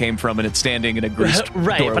this thing came from and it's standing in a greased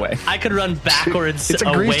Right, doorway? but I could run backwards It's a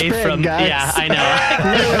greased away pig, from. guys. Yeah, I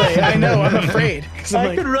know. Literally, I know. I'm afraid. 'Cause I'm I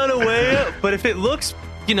like, could run away, but if it looks,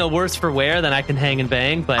 worse for wear, then I can hang and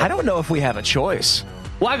bang. But I don't know if we have a choice.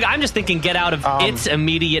 well, I'm just thinking, get out of its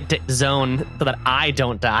immediate zone so that I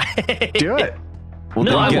don't die. Do it. Well,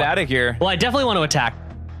 No, then I get wa- out of here. Well, I definitely want to attack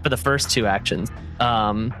for the first 2 actions.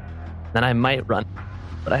 Then I might run,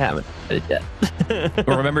 but I haven't did it yet.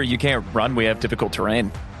 Well, remember, you can't run. We have difficult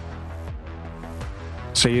terrain.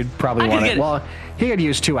 So you'd probably I could want to. get- Well, he could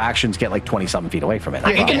use 2 actions, get like 20-something feet away from it.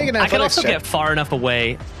 Yeah, he can make an I could athletics also check. get far enough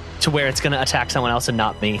away to where it's going to attack someone else and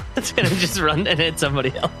not me. It's going to just run and hit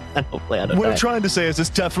somebody else, and hopefully I don't What die. I'm trying to say is it's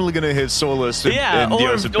definitely going to hit Solus and, Yeah, and or-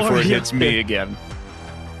 Joseph before or- it hits me again.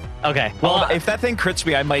 Okay, well, Well, if that thing crits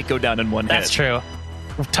me, I might go down in one that's hit.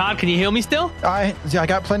 true. Todd, can you heal me still? I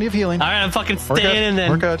got plenty of healing. All right, I'm fucking We're good. staying in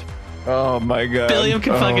then. We're good. Oh my god. Billiam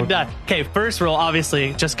can fucking die. Okay, first roll,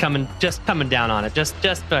 obviously, just coming down on it. Just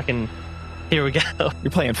fucking. Here we go.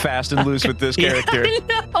 You're playing fast and loose with this character. Yeah,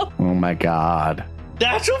 I know. Oh my god.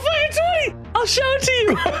 Natural fucking 20! I'll show it to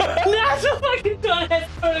you! Natural fucking 20! I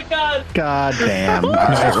swear to God! God damn. All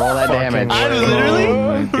right, roll that damage. I literally Oh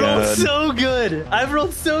my rolled God. so good. I've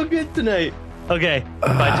rolled so good tonight. Okay, but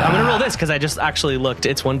I'm gonna roll this because I just actually looked.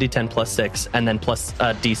 It's 1d10 plus 6, and then plus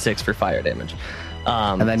d6 for fire damage.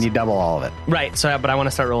 And then you double all of it. Right. So, but I want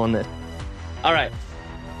to start rolling this. All right.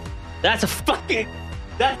 That's a fucking.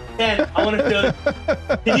 That's 10. I want to do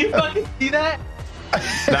it. Can you fucking see that? Not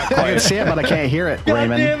I quite. can see it, but I can't hear it, God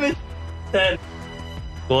Raymond. damn it. 10.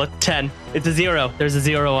 Well, it's 10. It's a 0. There's a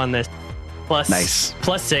 0 on this. Plus, Nice.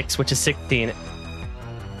 plus 6, which is 16.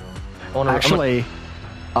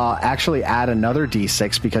 Actually add another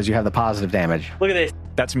d6 because you have the positive damage. Look at this.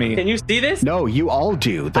 That's me. Can you see this? No, you all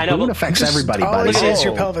do. The I know, boon but affects everybody, All I buddy. see is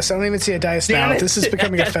your pelvis. I don't even see a dice Damn now. it. This is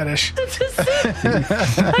becoming a fetish.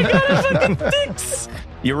 I got a fucking 6.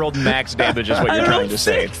 You rolled max damage is what I you're trying rolled to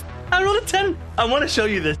say. 6. I rolled a 10. I want to show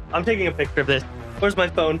you this. I'm taking a picture of this. Where's my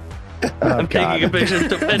phone? I'm taking a picture.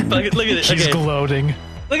 Look at it. He's Okay. gloating.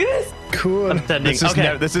 Look at this. Cool. I'm sending.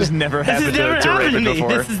 This has never happened to Raven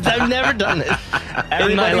before. I've never done this.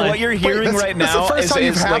 Everybody, what you're hearing right now first is, time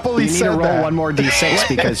you've is like, happily You need to said roll that. one more d6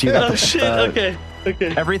 because you got Oh the shit. Okay.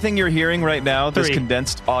 everything you're hearing right now, this 3.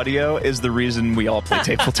 condensed audio, is the reason we all play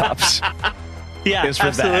tabletops. Yeah, Is for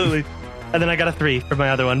that. absolutely. And then I got a 3 for my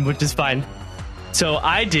other one, which is fine. So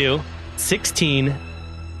I do 16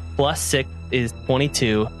 plus 6 is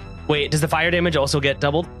 22. Wait, does the fire damage also get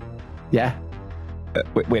doubled? Yeah.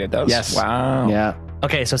 Wait, it does? Yes. Wow. Yeah.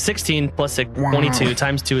 Okay, so 16 plus 6, 22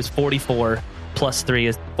 times 2 is 44, plus 3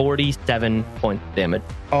 is 47 points damage.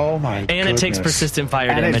 Oh my And goodness. it takes persistent fire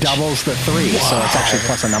And damage. it doubles the 3, so it's actually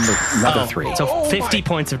plus another 3. So 50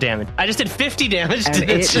 points of damage. I just did 50 damage to And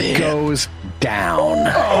this it shit. goes down.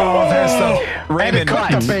 Oh, there's the Raven, cook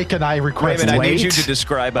the bacon I requested. Raven, I need Wait. you to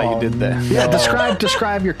describe how you did that. Yeah,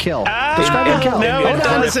 describe your kill. Describe your kill. no, it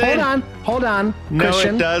doesn't. Hold on. No, it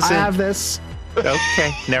Christian, doesn't. I have this.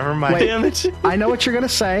 Okay, never mind. Wait. Damage. I know what you're going to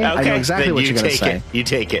say. I know exactly then what you you're going to take say. it. You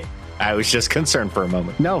take it. I was just concerned for a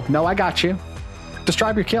moment. No, I got you.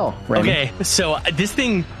 Describe your kill, Raven. Okay, so this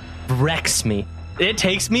thing wrecks me. It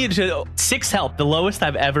takes me to 6 health, the lowest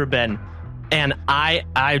I've ever been. And I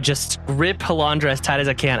just grip Halandra as tight as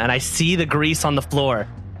I can, and I see the grease on the floor.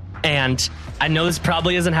 And I know this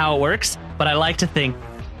probably isn't how it works, but I like to think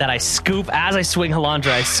that I scoop, as I swing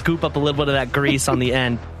Halandra, I scoop up a little bit of that grease on the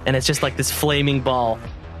end, and it's just like this flaming ball.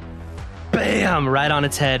 Bam! Right on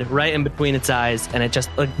its head, right in between its eyes, and it just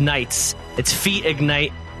ignites. Its feet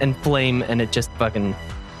ignite and flame, and it just fucking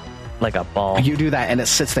like a ball. You do that, and it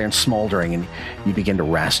sits there and smoldering, and you begin to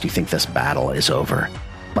rest. You think this battle is over.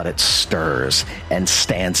 But it stirs and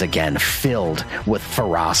stands again, filled with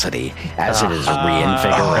ferocity as it is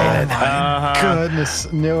reinvigorated. Goodness,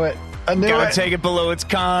 knew it. I knew Gotta it. take it below its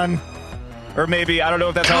con. Or maybe, I don't know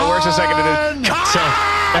if that's how it works in second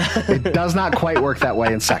edition. It does not quite work that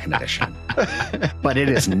way in second edition, but it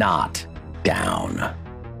is not down.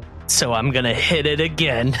 So I'm gonna hit it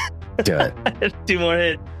again. Do it. 2 more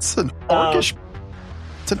hits. It's an orcish.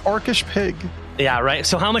 It's an orcish pig. Yeah, right.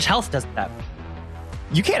 So how much health does it have?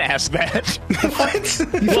 You can't ask that.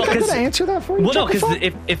 Well, Can I answer that for you? well, no, because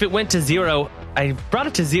Chucklefuck? if it went to 0, I brought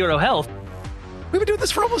it to 0 health. We've been doing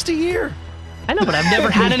this for almost a year. I know, but I've never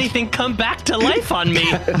had anything come back to life on me.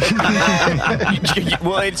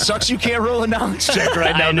 Well, it sucks you can't roll a knowledge check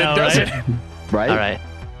right now. I know, does right? it? Right? All right,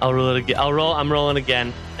 I'll roll it again. I'm rolling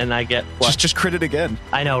again, and I get plus. Just crit it again.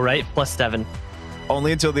 I know, right? +7.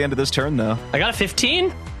 Only until the end of this turn, though. I got a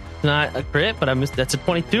 15. Not a crit, but that's a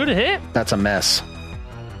 22 to hit. That's a mess.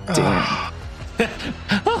 A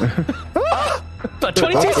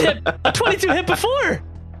 22 hit. A 22 hit before.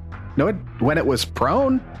 No, when it was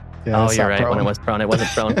prone. Yeah, Oh, it's you're not right. prone. When it was prone, it wasn't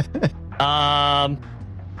prone. I'm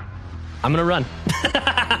gonna run.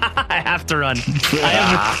 I have to run.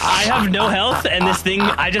 I have no health, and this thing,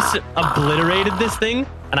 I just obliterated this thing,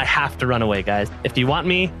 and I have to run away, guys. If you want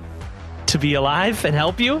me to be alive and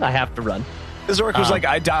help you, I have to run. This orc was like,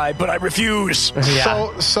 I die, but I refuse.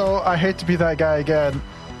 Yeah. So I hate to be that guy again,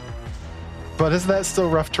 but isn't that still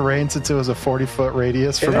rough terrain since it was a 40-foot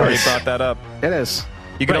radius from It Already is. brought that up. It is.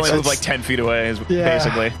 You can Right, only so move like 10 feet away,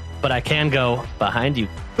 basically. But I can go behind you.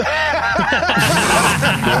 What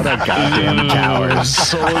a goddamn coward.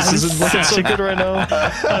 Solus isn't looking so good right now.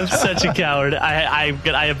 I'm such a coward. I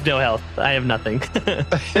have no health. I have nothing.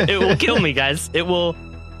 It will kill me, guys. It will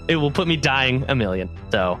put me dying a million.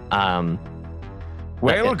 So,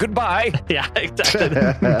 Well, goodbye. yeah, exactly.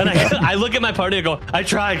 And I look at my party and go, I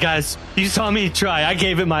tried, guys. You saw me try. I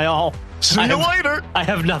gave it my all. See you later. I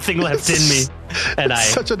have nothing left in me. And It's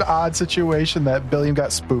such an odd situation that Billiam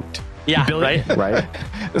got spooked. yeah, Billy- right? Right?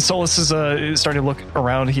 Solus is starting to look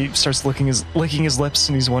around. He starts licking his lips,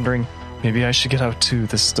 and he's wondering, maybe I should get out too.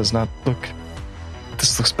 This looks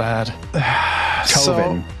bad.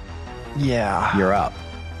 Tobin, Yeah. you're up.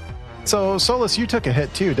 So Solus, you took a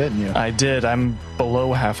hit too, didn't you? I did. I'm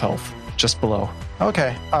below half health, just below.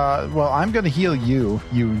 Okay. Well, I'm going to heal you.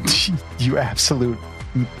 You absolute.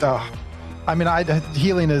 I mean,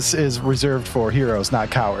 healing is reserved for heroes, not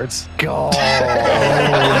cowards.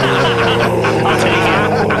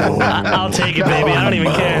 I'll take it, baby. I don't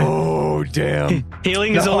even care. Oh, damn.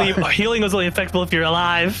 Healing is only effective if you're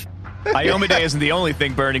alive. Iomade isn't the only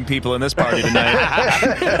thing burning people in this party tonight.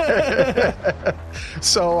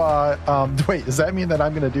 So, wait, does that mean that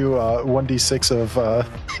I'm going to do 1d6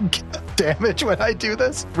 of damage when I do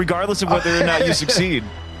this? Regardless of whether or not you succeed.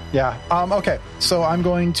 Yeah. Okay. So I'm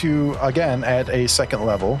going to, again, at a second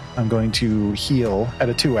level, I'm going to heal at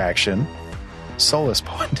a 2 action. Solace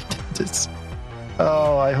point.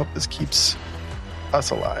 Oh, I hope this keeps us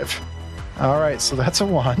alive. All right. So that's a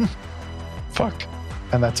 1. Fuck.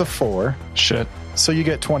 And that's a 4. Shit. So you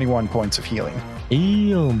get 21 points of healing.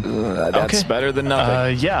 That's Okay. better than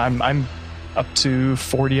nothing. Yeah, I'm up to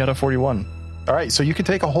 40 out of 41. All right. So you can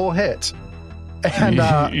take a whole hit. And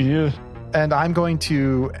yeah. and I'm going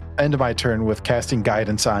to end my turn with casting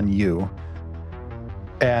guidance on you.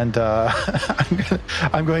 And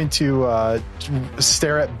I'm going to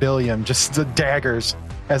stare at Billiam, just the daggers,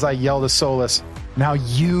 as I yell to Solus, "Now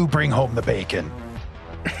you bring home the bacon."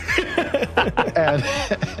 and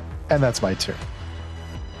that's my turn.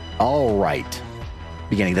 All right.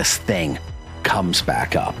 Beginning, this thing comes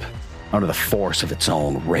back up under the force of its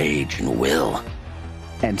own rage and will.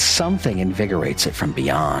 And something invigorates it from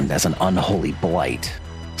beyond as an unholy blight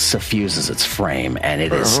suffuses its frame, and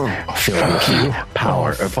it is filled with the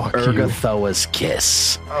power of Urgathoa's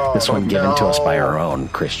kiss. This one given to us by our own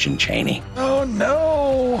Christian Chaney. Oh,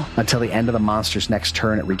 no. Until the end of the monster's next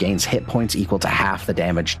turn, it regains hit points equal to half the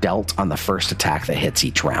damage dealt on the first attack that hits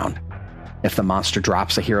each round. If the monster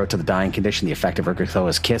drops a hero to the dying condition, the effect of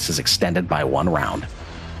Urgathoa's kiss is extended by 1 round.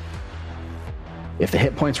 If the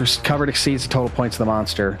hit points recovered exceeds the total points of the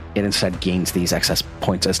monster, it instead gains these excess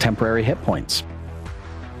points as temporary hit points.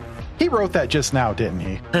 He wrote that just now, didn't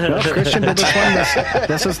he? No, Christian did this one.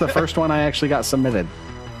 This is the first one I actually got submitted.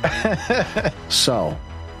 So,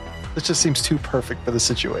 This just seems too perfect for the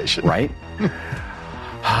situation. right?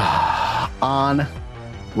 On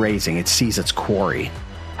raising, it sees its quarry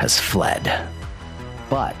has fled.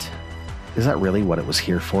 But is that really what it was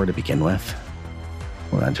here for to begin with?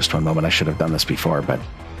 Well, just one moment, I should have done this before, but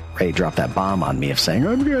Ray dropped that bomb on me of saying,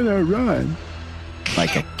 "I'm gonna run."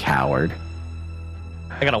 Like a coward.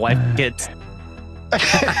 I got a wife and kids. He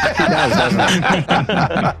does, doesn't he?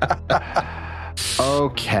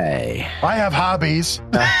 Okay. I have hobbies.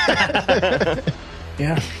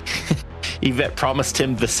 Yeah. Yvette promised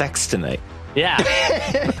him the sex tonight. Yeah.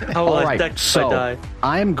 All right, I so die.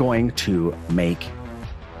 I'm going to make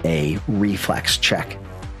a reflex check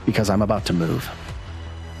because I'm about to move.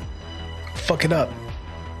 Fuck it up.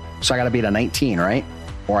 So I got to beat a 19, right?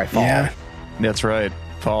 Or I fall. Yeah. That's right.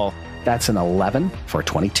 Paul, That's an 11 for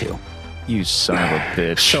 22. you son of a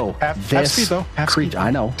bitch. So Half this speed, though. Half creature, speed. I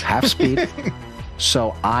know, half speed.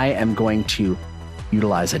 So I am going to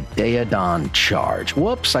utilize a Daedon charge.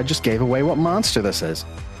 Whoops, I just gave away what monster this is.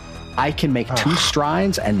 I can make 2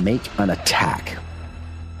 strides and make an attack.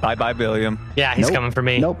 Bye-bye, Billiam. Yeah, he's Nope. coming for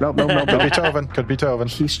me. Nope. Could be Tovin. Could be Tovin.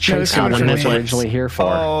 He's No, he's chasing coming what for he was me. originally here for.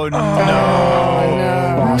 Oh, no.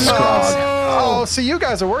 Boss Grog. Oh, see, you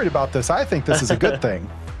guys are worried about this. I think this is a good thing.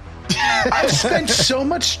 I've spent so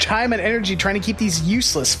much time and energy trying to keep these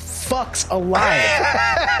useless fucks alive.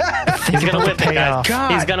 He's gonna whip it, guys.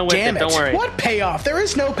 God He's gonna whip damn it. Don't worry. What payoff? There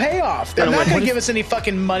is no payoff. They're Gonna not whip going to it. give us any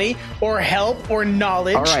fucking money or help or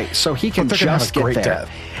knowledge. All right, so he can But they're gonna have just a get great there. death.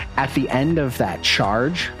 At the end of that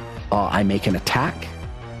charge, I make an attack,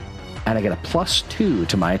 and I get a +2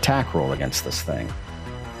 to my attack roll against this thing.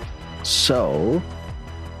 So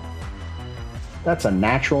that's a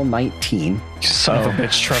natural 19 Son of a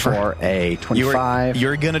bitch, Trevor. for a 25,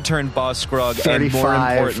 You're going to turn Boss Scrog, and 35. more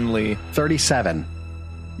importantly, 37.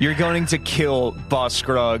 you're going to kill Boss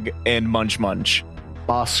Scrog and Munch Munch.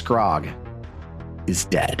 Boss Scrog is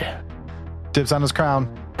dead Dibs on his crown.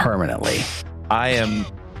 permanently. I am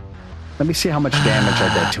Let me see how much damage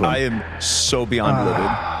I did to him. I am so beyond livid.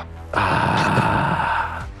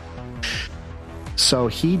 So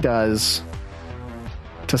he does,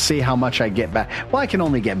 to see how much I get back. Well, I can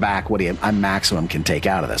only get back what I maximum can take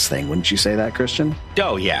out of this thing. Wouldn't you say that, Christian?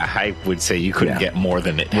 Oh, yeah. I would say you couldn't Yeah. get more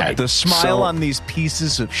than it had. The smile So- on these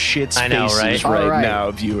pieces of shit's I know, faces right? right, All right.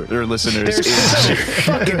 now, viewers or listeners. They're so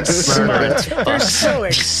fucking smart. They're so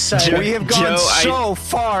excited. We have gone Joe, so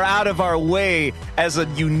far out of our way as a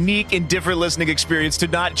unique and different listening experience to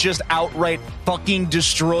not just outright fucking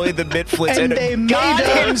destroy the Mitflits. And they made God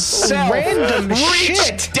up himself random reached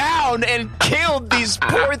shit. down and killed these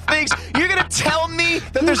poor poor things. You're going to tell me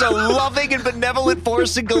that there's a loving and benevolent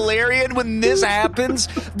force in Galarian when this happens?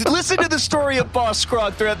 Listen to the story of Boss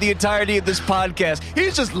Scrog throughout the entirety of this podcast.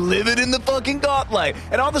 He's just living in the fucking gauntlet.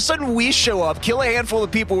 And all of a sudden we show up, kill a handful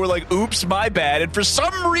of people. We're like, oops, my bad. And for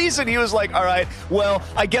some reason he was like, all right, well,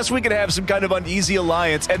 I guess we could have some kind of uneasy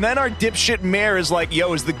alliance. And then our dipshit mayor is like,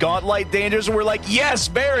 yo, is the gauntlet dangerous? And we're like, yes,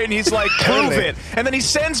 Baron. He's like, prove it. And then he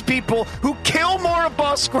sends people who kill more of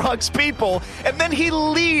Boss Scrog's people. And then he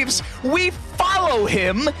leaves. We follow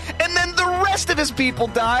him. And then the rest of his people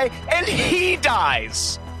die. And he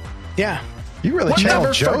dies. Yeah. You really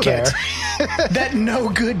channeled Joe there. That no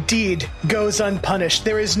good deed goes unpunished.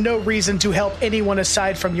 There is no reason to help anyone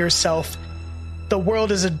aside from yourself. The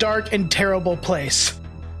world is a dark and terrible place.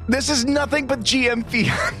 This is nothing but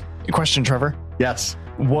GMP. Question, Trevor. Yes.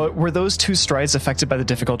 What were those 2 strides affected by the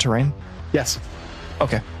difficult terrain? Yes.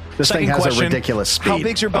 Okay. This Second thing has question, a ridiculous speed. How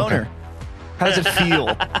big's your boner? Okay. How does it feel?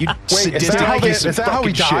 You Wait, is that how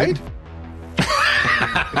he died?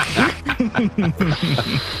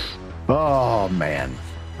 Oh, man.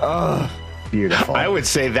 Beautiful. I would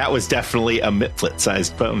say that was definitely a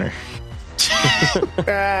Mitflit-sized boner.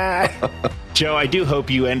 Joe, I do hope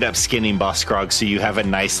you end up skinning Boss Scrog so you have a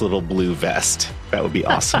nice little blue vest. That would be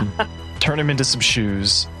awesome. Turn him into some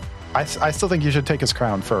shoes. I still think you should take his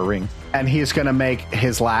crown for a ring. And he's going to make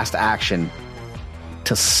his last action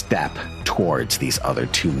to step towards these other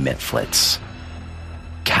 2 Mitflits,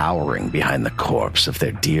 cowering behind the corpse of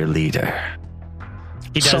their dear leader.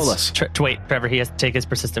 He does. Solus. Wait, Trevor, he has to take his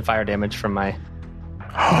persistent fire damage from my...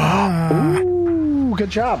 Ooh, good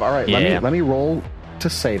job. All right, Yeah. let me roll to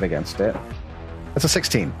save against it. That's a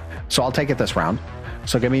 16. So I'll take it this round.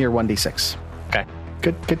 So give me your 1d6. Okay.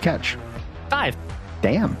 Good catch. 5.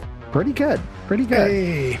 Damn. Pretty good.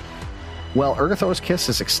 Hey. Well, Urgatho's Kiss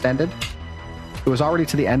is extended. It was already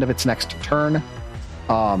to the end of its next turn.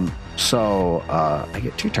 So I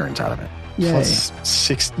get 2 turns out of it. Yay. Plus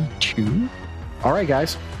 62? All right,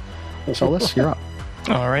 guys. Solus, you're up.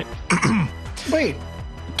 All right. Wait,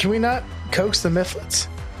 can we not coax the Mitflits?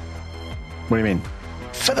 What do you mean?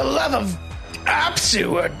 For the love of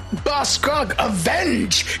Apsu, Boss Scrog,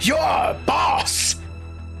 avenge your boss!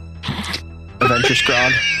 Adventure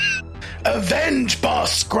Scrog. Avenge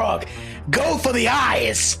Boss Scrog! Go for the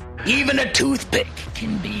eyes! Even a toothpick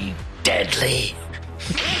can be deadly.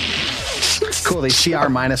 Cool. They CR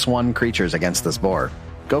 -1 creatures against this boar.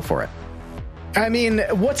 Go for it. I mean,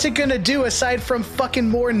 what's it gonna do aside from fucking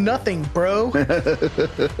more nothing, bro?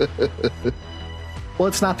 Well,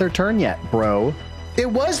 it's not their turn yet, bro. It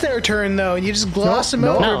was their turn, though, and you just gloss them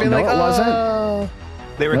No, over and be like, it wasn't. oh.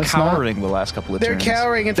 They were That's cowering the last couple of They're turns.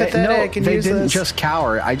 cowering and They pathetic and didn't useless. just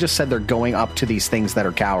cower. I just said they're going up to these things that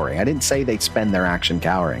are cowering. I didn't say they'd spend their action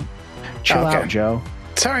cowering. Chill Okay. out, Joe.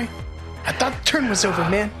 Sorry. I thought the turn was over,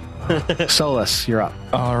 man. Solus, you're up.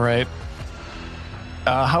 All right.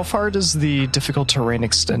 How far does the difficult terrain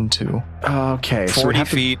extend to? Okay. So we 40 have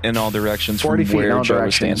to- feet in all directions 40 from feet in where all Joe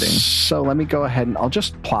was directions. standing. So let me go ahead and I'll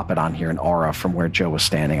just plop it on here, an aura from where Joe was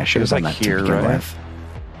standing. I should It have was done like that here, to begin right? with.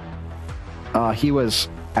 He was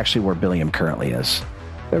actually where Billiam currently is.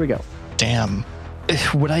 There we go. Damn.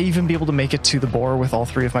 Would I even be able to make it to the boar with all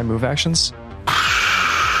 3 of my move actions?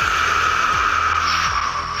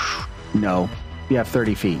 No. You have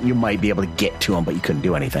 30 feet. You might be able to get to him, but you couldn't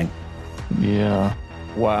do anything. Yeah.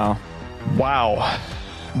 Wow. Wow.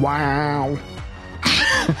 Wow.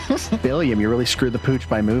 Billiam, you really screwed the pooch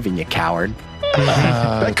by moving, you coward.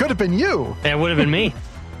 That could have been you. It would have been me.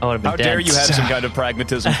 I would have been How dead. dare you have some kind of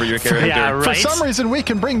pragmatism for your character? Yeah, right. For some reason, we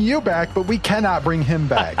can bring you back, but we cannot bring him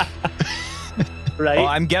back. Right? Well,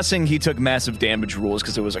 I'm guessing he took massive damage rules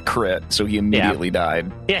because it was a crit, so he immediately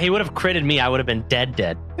died. Yeah, he would have critted me. I would have been dead.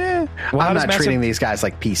 Well, how I'm does not massive- treating these guys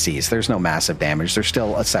like PCs. There's no massive damage. They're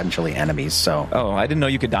still essentially enemies, so... Oh, I didn't know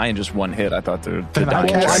you could die in just one hit. I thought the Then I die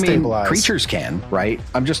can't Well, I mean, stabilize. creatures can, right?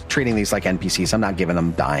 I'm just treating these like NPCs. I'm not giving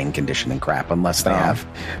them dying condition and crap unless they have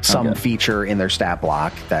some okay. feature in their stat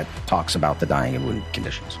block that talks about the dying and wound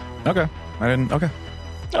conditions. Okay. I didn't. Okay.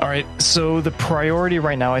 All right. So the priority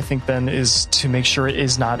right now, I think, then, is to make sure it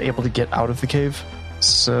is not able to get out of the cave.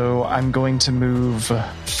 So I'm going to move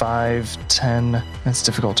 5, 10. That's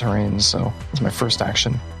difficult terrain, so that's my first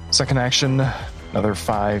action. Second action, another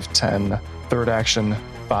 5, 10. Third action,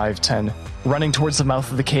 5, 10. Running towards the mouth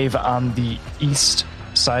of the cave on the east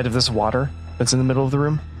side of this water that's in the middle of the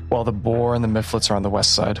room, while the boar and the Mitflits are on the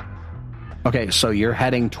west side. Okay, so you're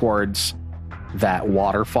heading towards that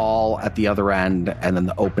waterfall at the other end, and then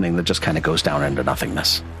the opening that just kind of goes down into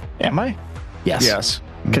nothingness. Am I? Yes. Yes.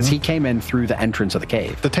 Because he came in through the entrance of the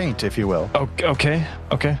cave. The taint, if you will. Okay.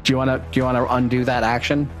 Do you want to undo that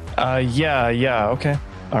action? Yeah, okay.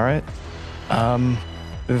 All right.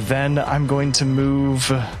 Then I'm going to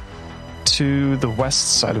move to the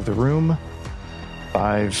west side of the room.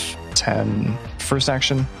 5, 10, first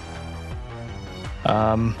action.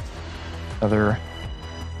 Another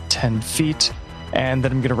 10 feet. And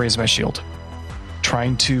then I'm going to raise my shield,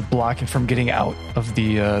 trying to block it from getting out of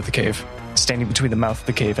the cave, standing between the mouth of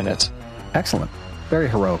the cave and it. Excellent. Very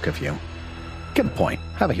heroic of you. Get a point.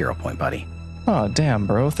 Have a hero point, buddy. Oh, damn,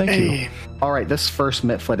 bro. Thank you. All right, this first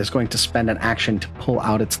Mitflit is going to spend an action to pull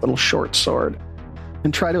out its little short sword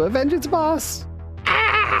and try to avenge its boss.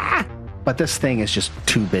 Ah! But this thing is just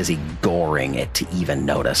too busy goring it to even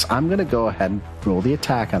notice. I'm going to go ahead and roll the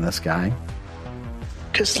attack on this guy.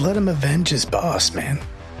 Just let him avenge his boss, man.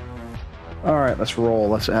 All right, let's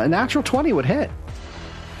roll. A natural 20 would hit.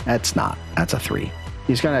 That's not. That's a 3.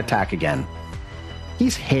 He's going to attack again.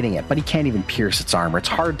 He's hitting it, but he can't even pierce its armor. It's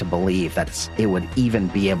hard to believe that it would even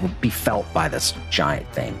be able to be felt by this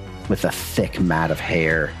giant thing with a thick mat of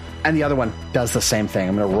hair. And the other one does the same thing.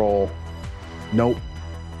 I'm going to roll. Nope.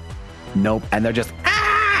 And they're just,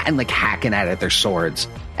 and like hacking at it, their swords.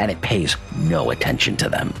 And it pays no attention to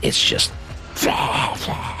them. It's just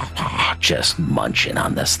munching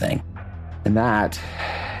on this thing. And that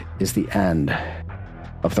is the end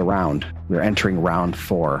of the round. We're entering round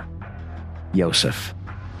 4. Yosef,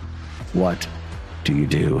 what do you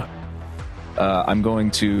do? I'm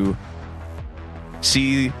going to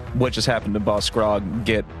see what just happened to Boss Grog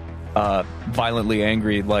get violently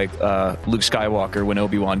angry like Luke Skywalker when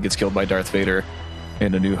Obi-Wan gets killed by Darth Vader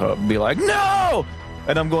in A New Hope. Be like, no!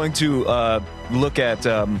 And I'm going to look at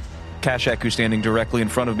Kashak, who's standing directly in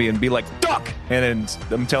front of me, and be like, duck! And then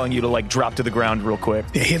I'm telling you to like drop to the ground real quick.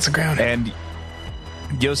 Yeah, he hits the ground. And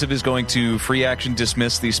Yosef is going to free action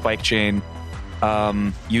dismiss the spike chain,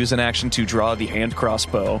 use an action to draw the hand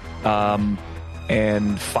crossbow,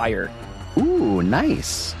 and fire. Ooh,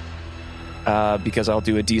 nice. Because I'll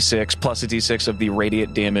do a d6 plus a d6 of the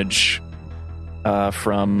radiant damage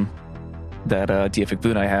from that deific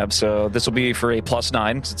boon I have. So this will be for a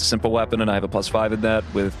 +9 because it's a simple weapon, and I have a +5 in that.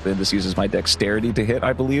 And this uses my dexterity to hit,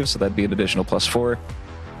 I believe. So that'd be an additional +4.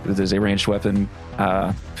 If there's a ranged weapon,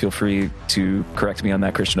 feel free to correct me on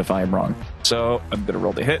that, Christian, if I am wrong. So I'm going to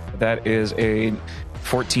roll the hit. That is a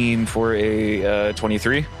 14 for a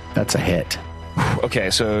 23. That's a hit. Okay,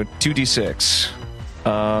 so 2d6.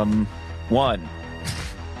 1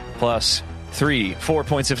 plus 3, 4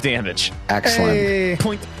 points of damage. Excellent. Hey.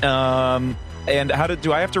 Point. And how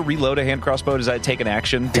do I have to reload a hand crossbow? Does that take an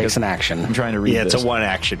action? Takes an action. I'm trying to read Yeah, this. it's a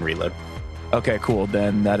 1-action reload. Okay, cool.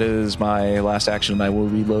 Then that is my last action, and I will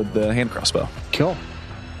reload the hand crossbow. Cool.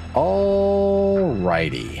 All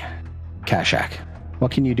righty. Kashak,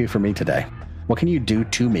 what can you do for me today? What can you do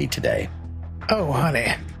to me today? Oh,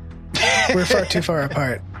 honey. We're far too far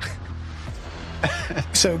apart.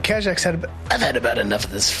 So Kashak's I've had about enough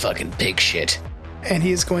of this fucking pig shit. And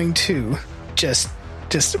he is going to just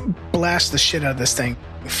blast the shit out of this thing.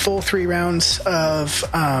 Full 3 rounds of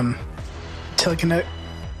telekinetic.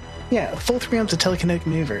 Yeah, full 3 rounds of telekinetic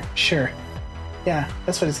maneuver. Sure. Yeah,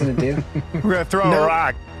 that's what it's gonna do. We're gonna throw a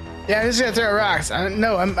rock. Yeah, I'm just gonna throw rocks. I'm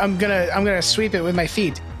gonna sweep it with my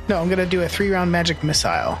feet. No, I'm gonna do a 3-round magic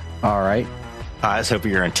missile. All right. I was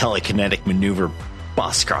hoping you're in telekinetic maneuver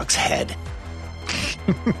Boss Grog's head.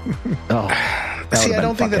 Oh, see, I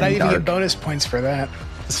don't think that I even dark. get bonus points for that.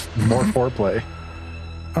 It's more foreplay.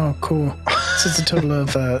 Oh, cool. So it's a total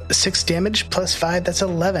of 6 damage plus 5. That's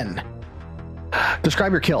 11.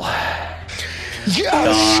 Describe your kill. God.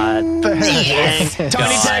 Yes.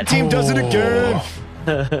 Tiny Tag Team does it again.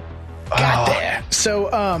 Got there. So,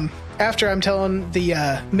 after I'm telling the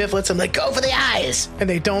Miflets, I'm like, go for the eyes. And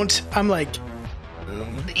they don't. I'm like,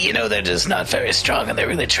 you know, they're just not very strong and they're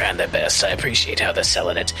really trying their best. I appreciate how they're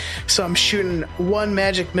selling it. So I'm shooting 1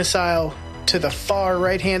 magic missile to the far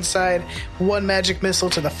right-hand side, 1 magic missile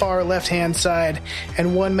to the far left-hand side,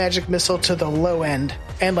 and 1 magic missile to the low end.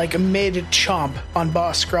 And like mid-chomp on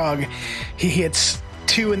Boss Grog, he hits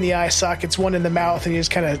 2 in the eye sockets, 1 in the mouth, and he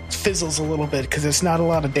just kind of fizzles a little bit because it's not a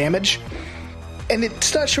lot of damage. And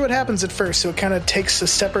it's not sure what happens at first, so it kind of takes a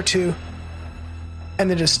step or 2, and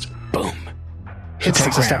then just boom. It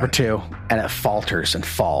takes a step or 2, and it falters and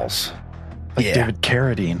falls. Like David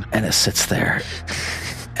Carradine. And it sits there,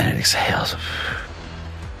 and it exhales.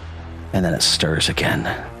 And then it stirs again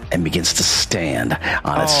and begins to stand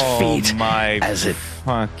on its feet as it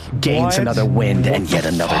gains another wind and yet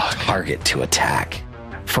another target to attack.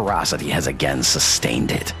 Ferocity has again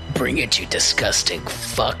sustained it. Bring it, you disgusting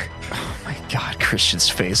fuck. Oh my God, Christian's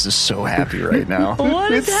face is so happy right now.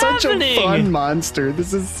 What is It's happening? such a fun monster.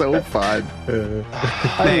 This is so fun.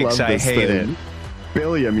 I Thanks, love I this hate thing.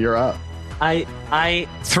 Billiam, you're up. I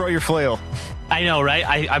Throw your flail. I know,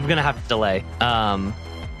 right? I'm gonna have to delay. I'm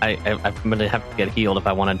gonna have to get healed if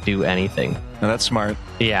I want to do anything. No, that's smart.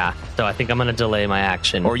 Yeah, so I think I'm gonna delay my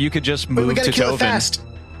action. Or you could just But we move gotta to kill it Tovin. fast,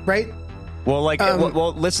 right? Well,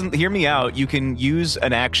 listen, hear me out. You can use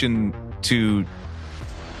an action to,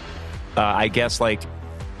 I guess, like,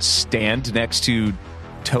 stand next to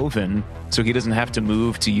Tovin so he doesn't have to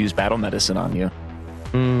move to use battle medicine on you.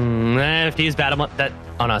 If he uses battle that.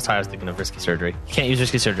 Oh no, sorry, I was thinking of risky surgery. You can't use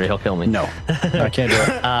risky surgery; he'll kill me. No. I can't do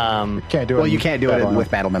it. Can't do it. Well, you can't do it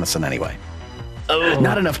with battle medicine anyway. Oh.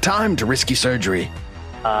 Not enough time to risky surgery.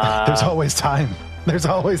 There's always time. There's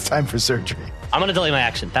always time for surgery. I'm gonna delay my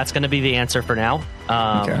action. That's gonna be the answer for now.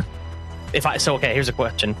 Okay. Here's a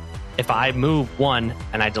question: if I move one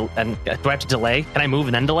and do I have to delay? Can I move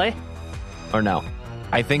and then delay, or no?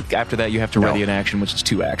 I think after that you have to No. ready an action, which is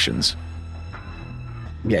 2 actions.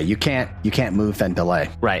 Yeah, you can't move then delay.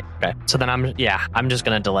 Right. Okay. So then I'm just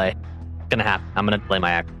gonna delay. Gonna happen. I'm gonna delay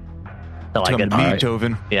my action till I Come get. to me, Alright.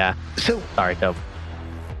 Tovin. Yeah. So, Sorry, Tove.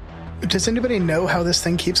 does anybody know how this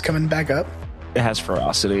thing keeps coming back up? It has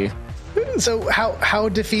ferocity. So, how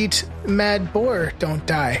defeat Mad Boar don't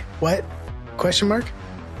die? What? Question mark?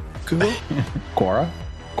 Google?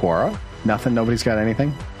 Quora? Nothing? Nobody's got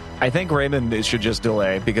anything? I think Raymond should just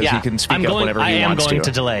delay because he can speak up whenever he I am wants going to.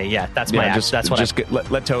 to delay. Yeah, that's my. That's what.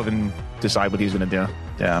 Let Tovin decide what he's going to do.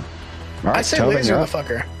 Yeah. All right, I say Tovin, laser you're the up.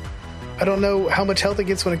 fucker. I don't know how much health it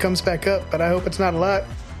gets when it comes back up, but I hope it's not a lot.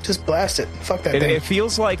 Just blast it. Fuck that thing. It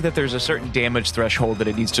feels like that there's a certain damage threshold that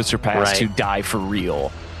it needs to surpass Right. to die for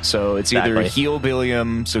real. So it's either Exactly. heal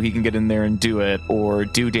Billiam so he can get in there and do it, or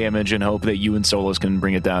do damage and hope that you and Solus can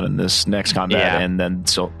bring it down in this next combat, Yeah. and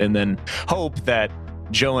then hope that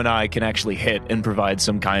Joe and I can actually hit and provide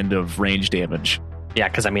some kind of range damage. Yeah,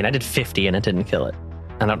 because I did 50 and it didn't kill it.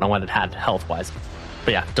 I don't know what it had health wise,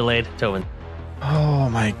 but yeah, delayed Tovin. Oh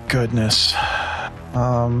my goodness.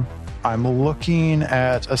 I'm looking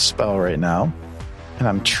at a spell right now, and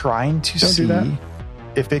I'm trying to Don't do that. see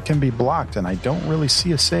if it can be blocked, and I don't really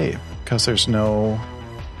see a save because there's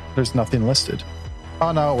nothing listed.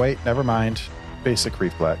 Oh no, wait, never mind. Basic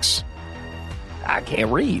reflex. I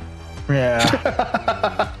can't read.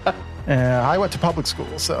 Yeah. Yeah, I went to public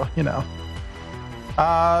school, so you know.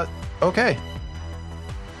 Okay.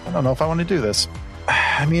 I don't know if I want to do this.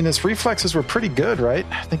 I mean, his reflexes were pretty good, right?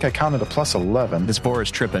 I think I counted a plus 11. This boar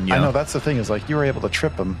is tripping, I know that's the thing, is like you were able to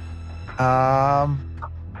trip him. I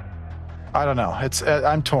don't know.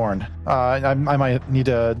 I'm torn. I might need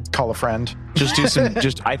to call a friend. Just do some.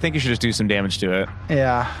 I think you should just do some damage to it.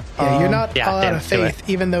 Yeah. Yeah, you're not yeah, all out of damage to it. faith,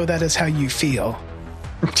 even though that is how you feel.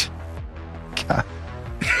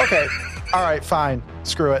 Okay. All right. Fine.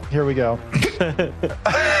 Screw it. Here we go.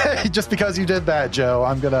 Just because you did that, Joe,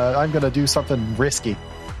 I'm gonna do something risky.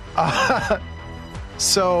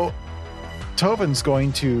 So, Tovin's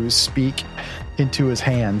going to speak into his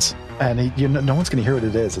hands, and no one's gonna hear what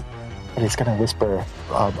it is. And he's gonna whisper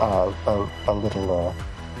a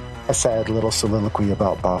sad little soliloquy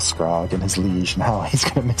about Boss Scrog and his liege and how he's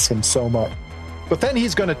gonna miss him so much. But then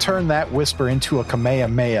he's gonna turn that whisper into a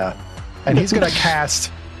Kamehameha, and he's gonna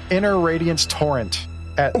cast Inner Radiance Torrent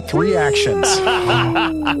at 3 actions.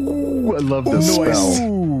 Ooh, I love this spell.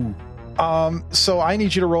 Ooh. So I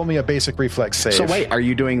need you to roll me a basic reflex save. So wait, are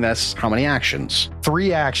you doing this? How many actions?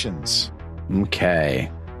 3 actions.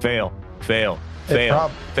 Okay. Fail. It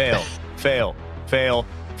Fail.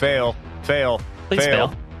 Please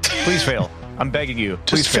fail. Please fail. I'm begging you. Just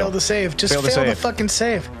Please fail the save. Just Fail fail, the the save. fucking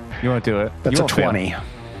save. You won't do it. That's You a won't fail. 20.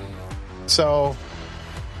 So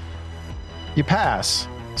you pass.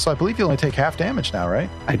 So I believe you only take half damage now, right?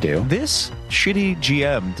 I do. This shitty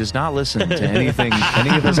GM does not listen to anything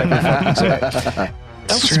any of us ever fucking say. That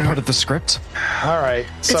was true. part of the script. All right.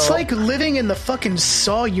 So It's like living in the fucking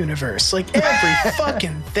Saw universe. Like every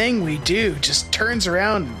fucking thing we do just turns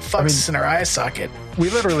around and fucks us in our eye socket. we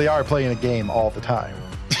literally are playing a game all the time.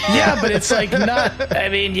 Yeah, but it's like not. I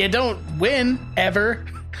mean, you don't win ever.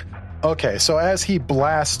 Okay, so as he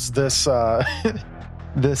blasts this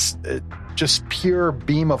just pure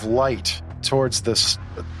beam of light towards this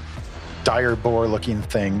dire boar looking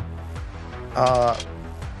thing,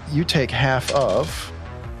 you take half of.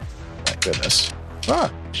 My goodness.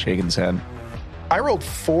 Shaking his head. I rolled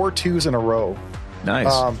 4 2s in a row.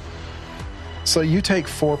 Nice. So you take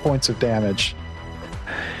 4 points of damage.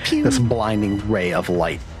 This blinding ray of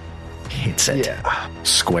light hits it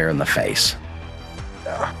square in the face.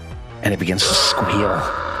 And it begins to squeal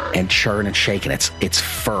and churn and shake, and its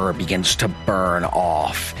fur begins to burn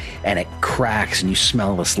off, and it cracks, and you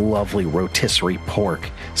smell this lovely rotisserie pork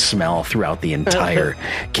smell throughout the entire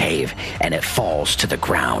cave, and it falls to the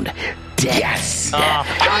ground Yes. God.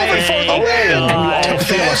 To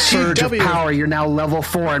feel a surge of power, you're now level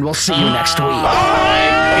 4, and we'll see you next week.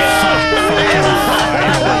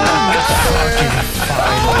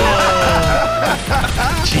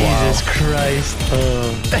 Jesus Christ.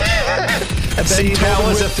 See, that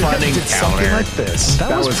was a fun encounter. Something like this.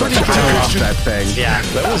 That was pretty good. I loved that thing. Yeah.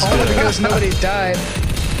 That was Only good. because nobody died.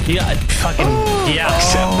 Yeah, fucking yeah.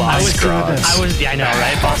 I know,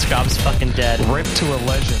 right? Boss Grob's fucking dead. Rip to a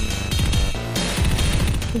legend.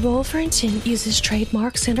 Roll for Intent uses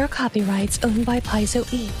trademarks and/or copyrights owned by Paizo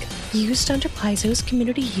Inc., used under Paizo's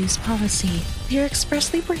community use policy. We are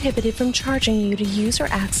expressly prohibited from charging you to use or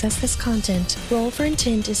access this content. Roll for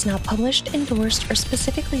Intent is not published, endorsed, or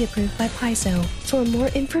specifically approved by Paizo. For more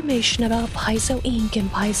information about Paizo Inc. and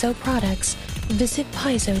Paizo products, visit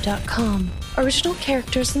paizo.com. Original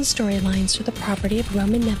characters and storylines are the property of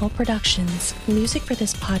Roman Neville Productions. Music for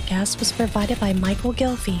this podcast was provided by Michael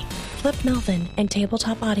Gilfie, Flip Melvin, and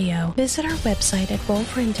Tabletop Audio. Visit our website at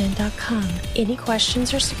rollforintent.com. Any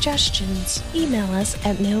questions or suggestions, email us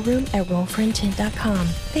at mailroom@rollforintent.com.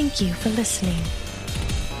 Thank you for listening.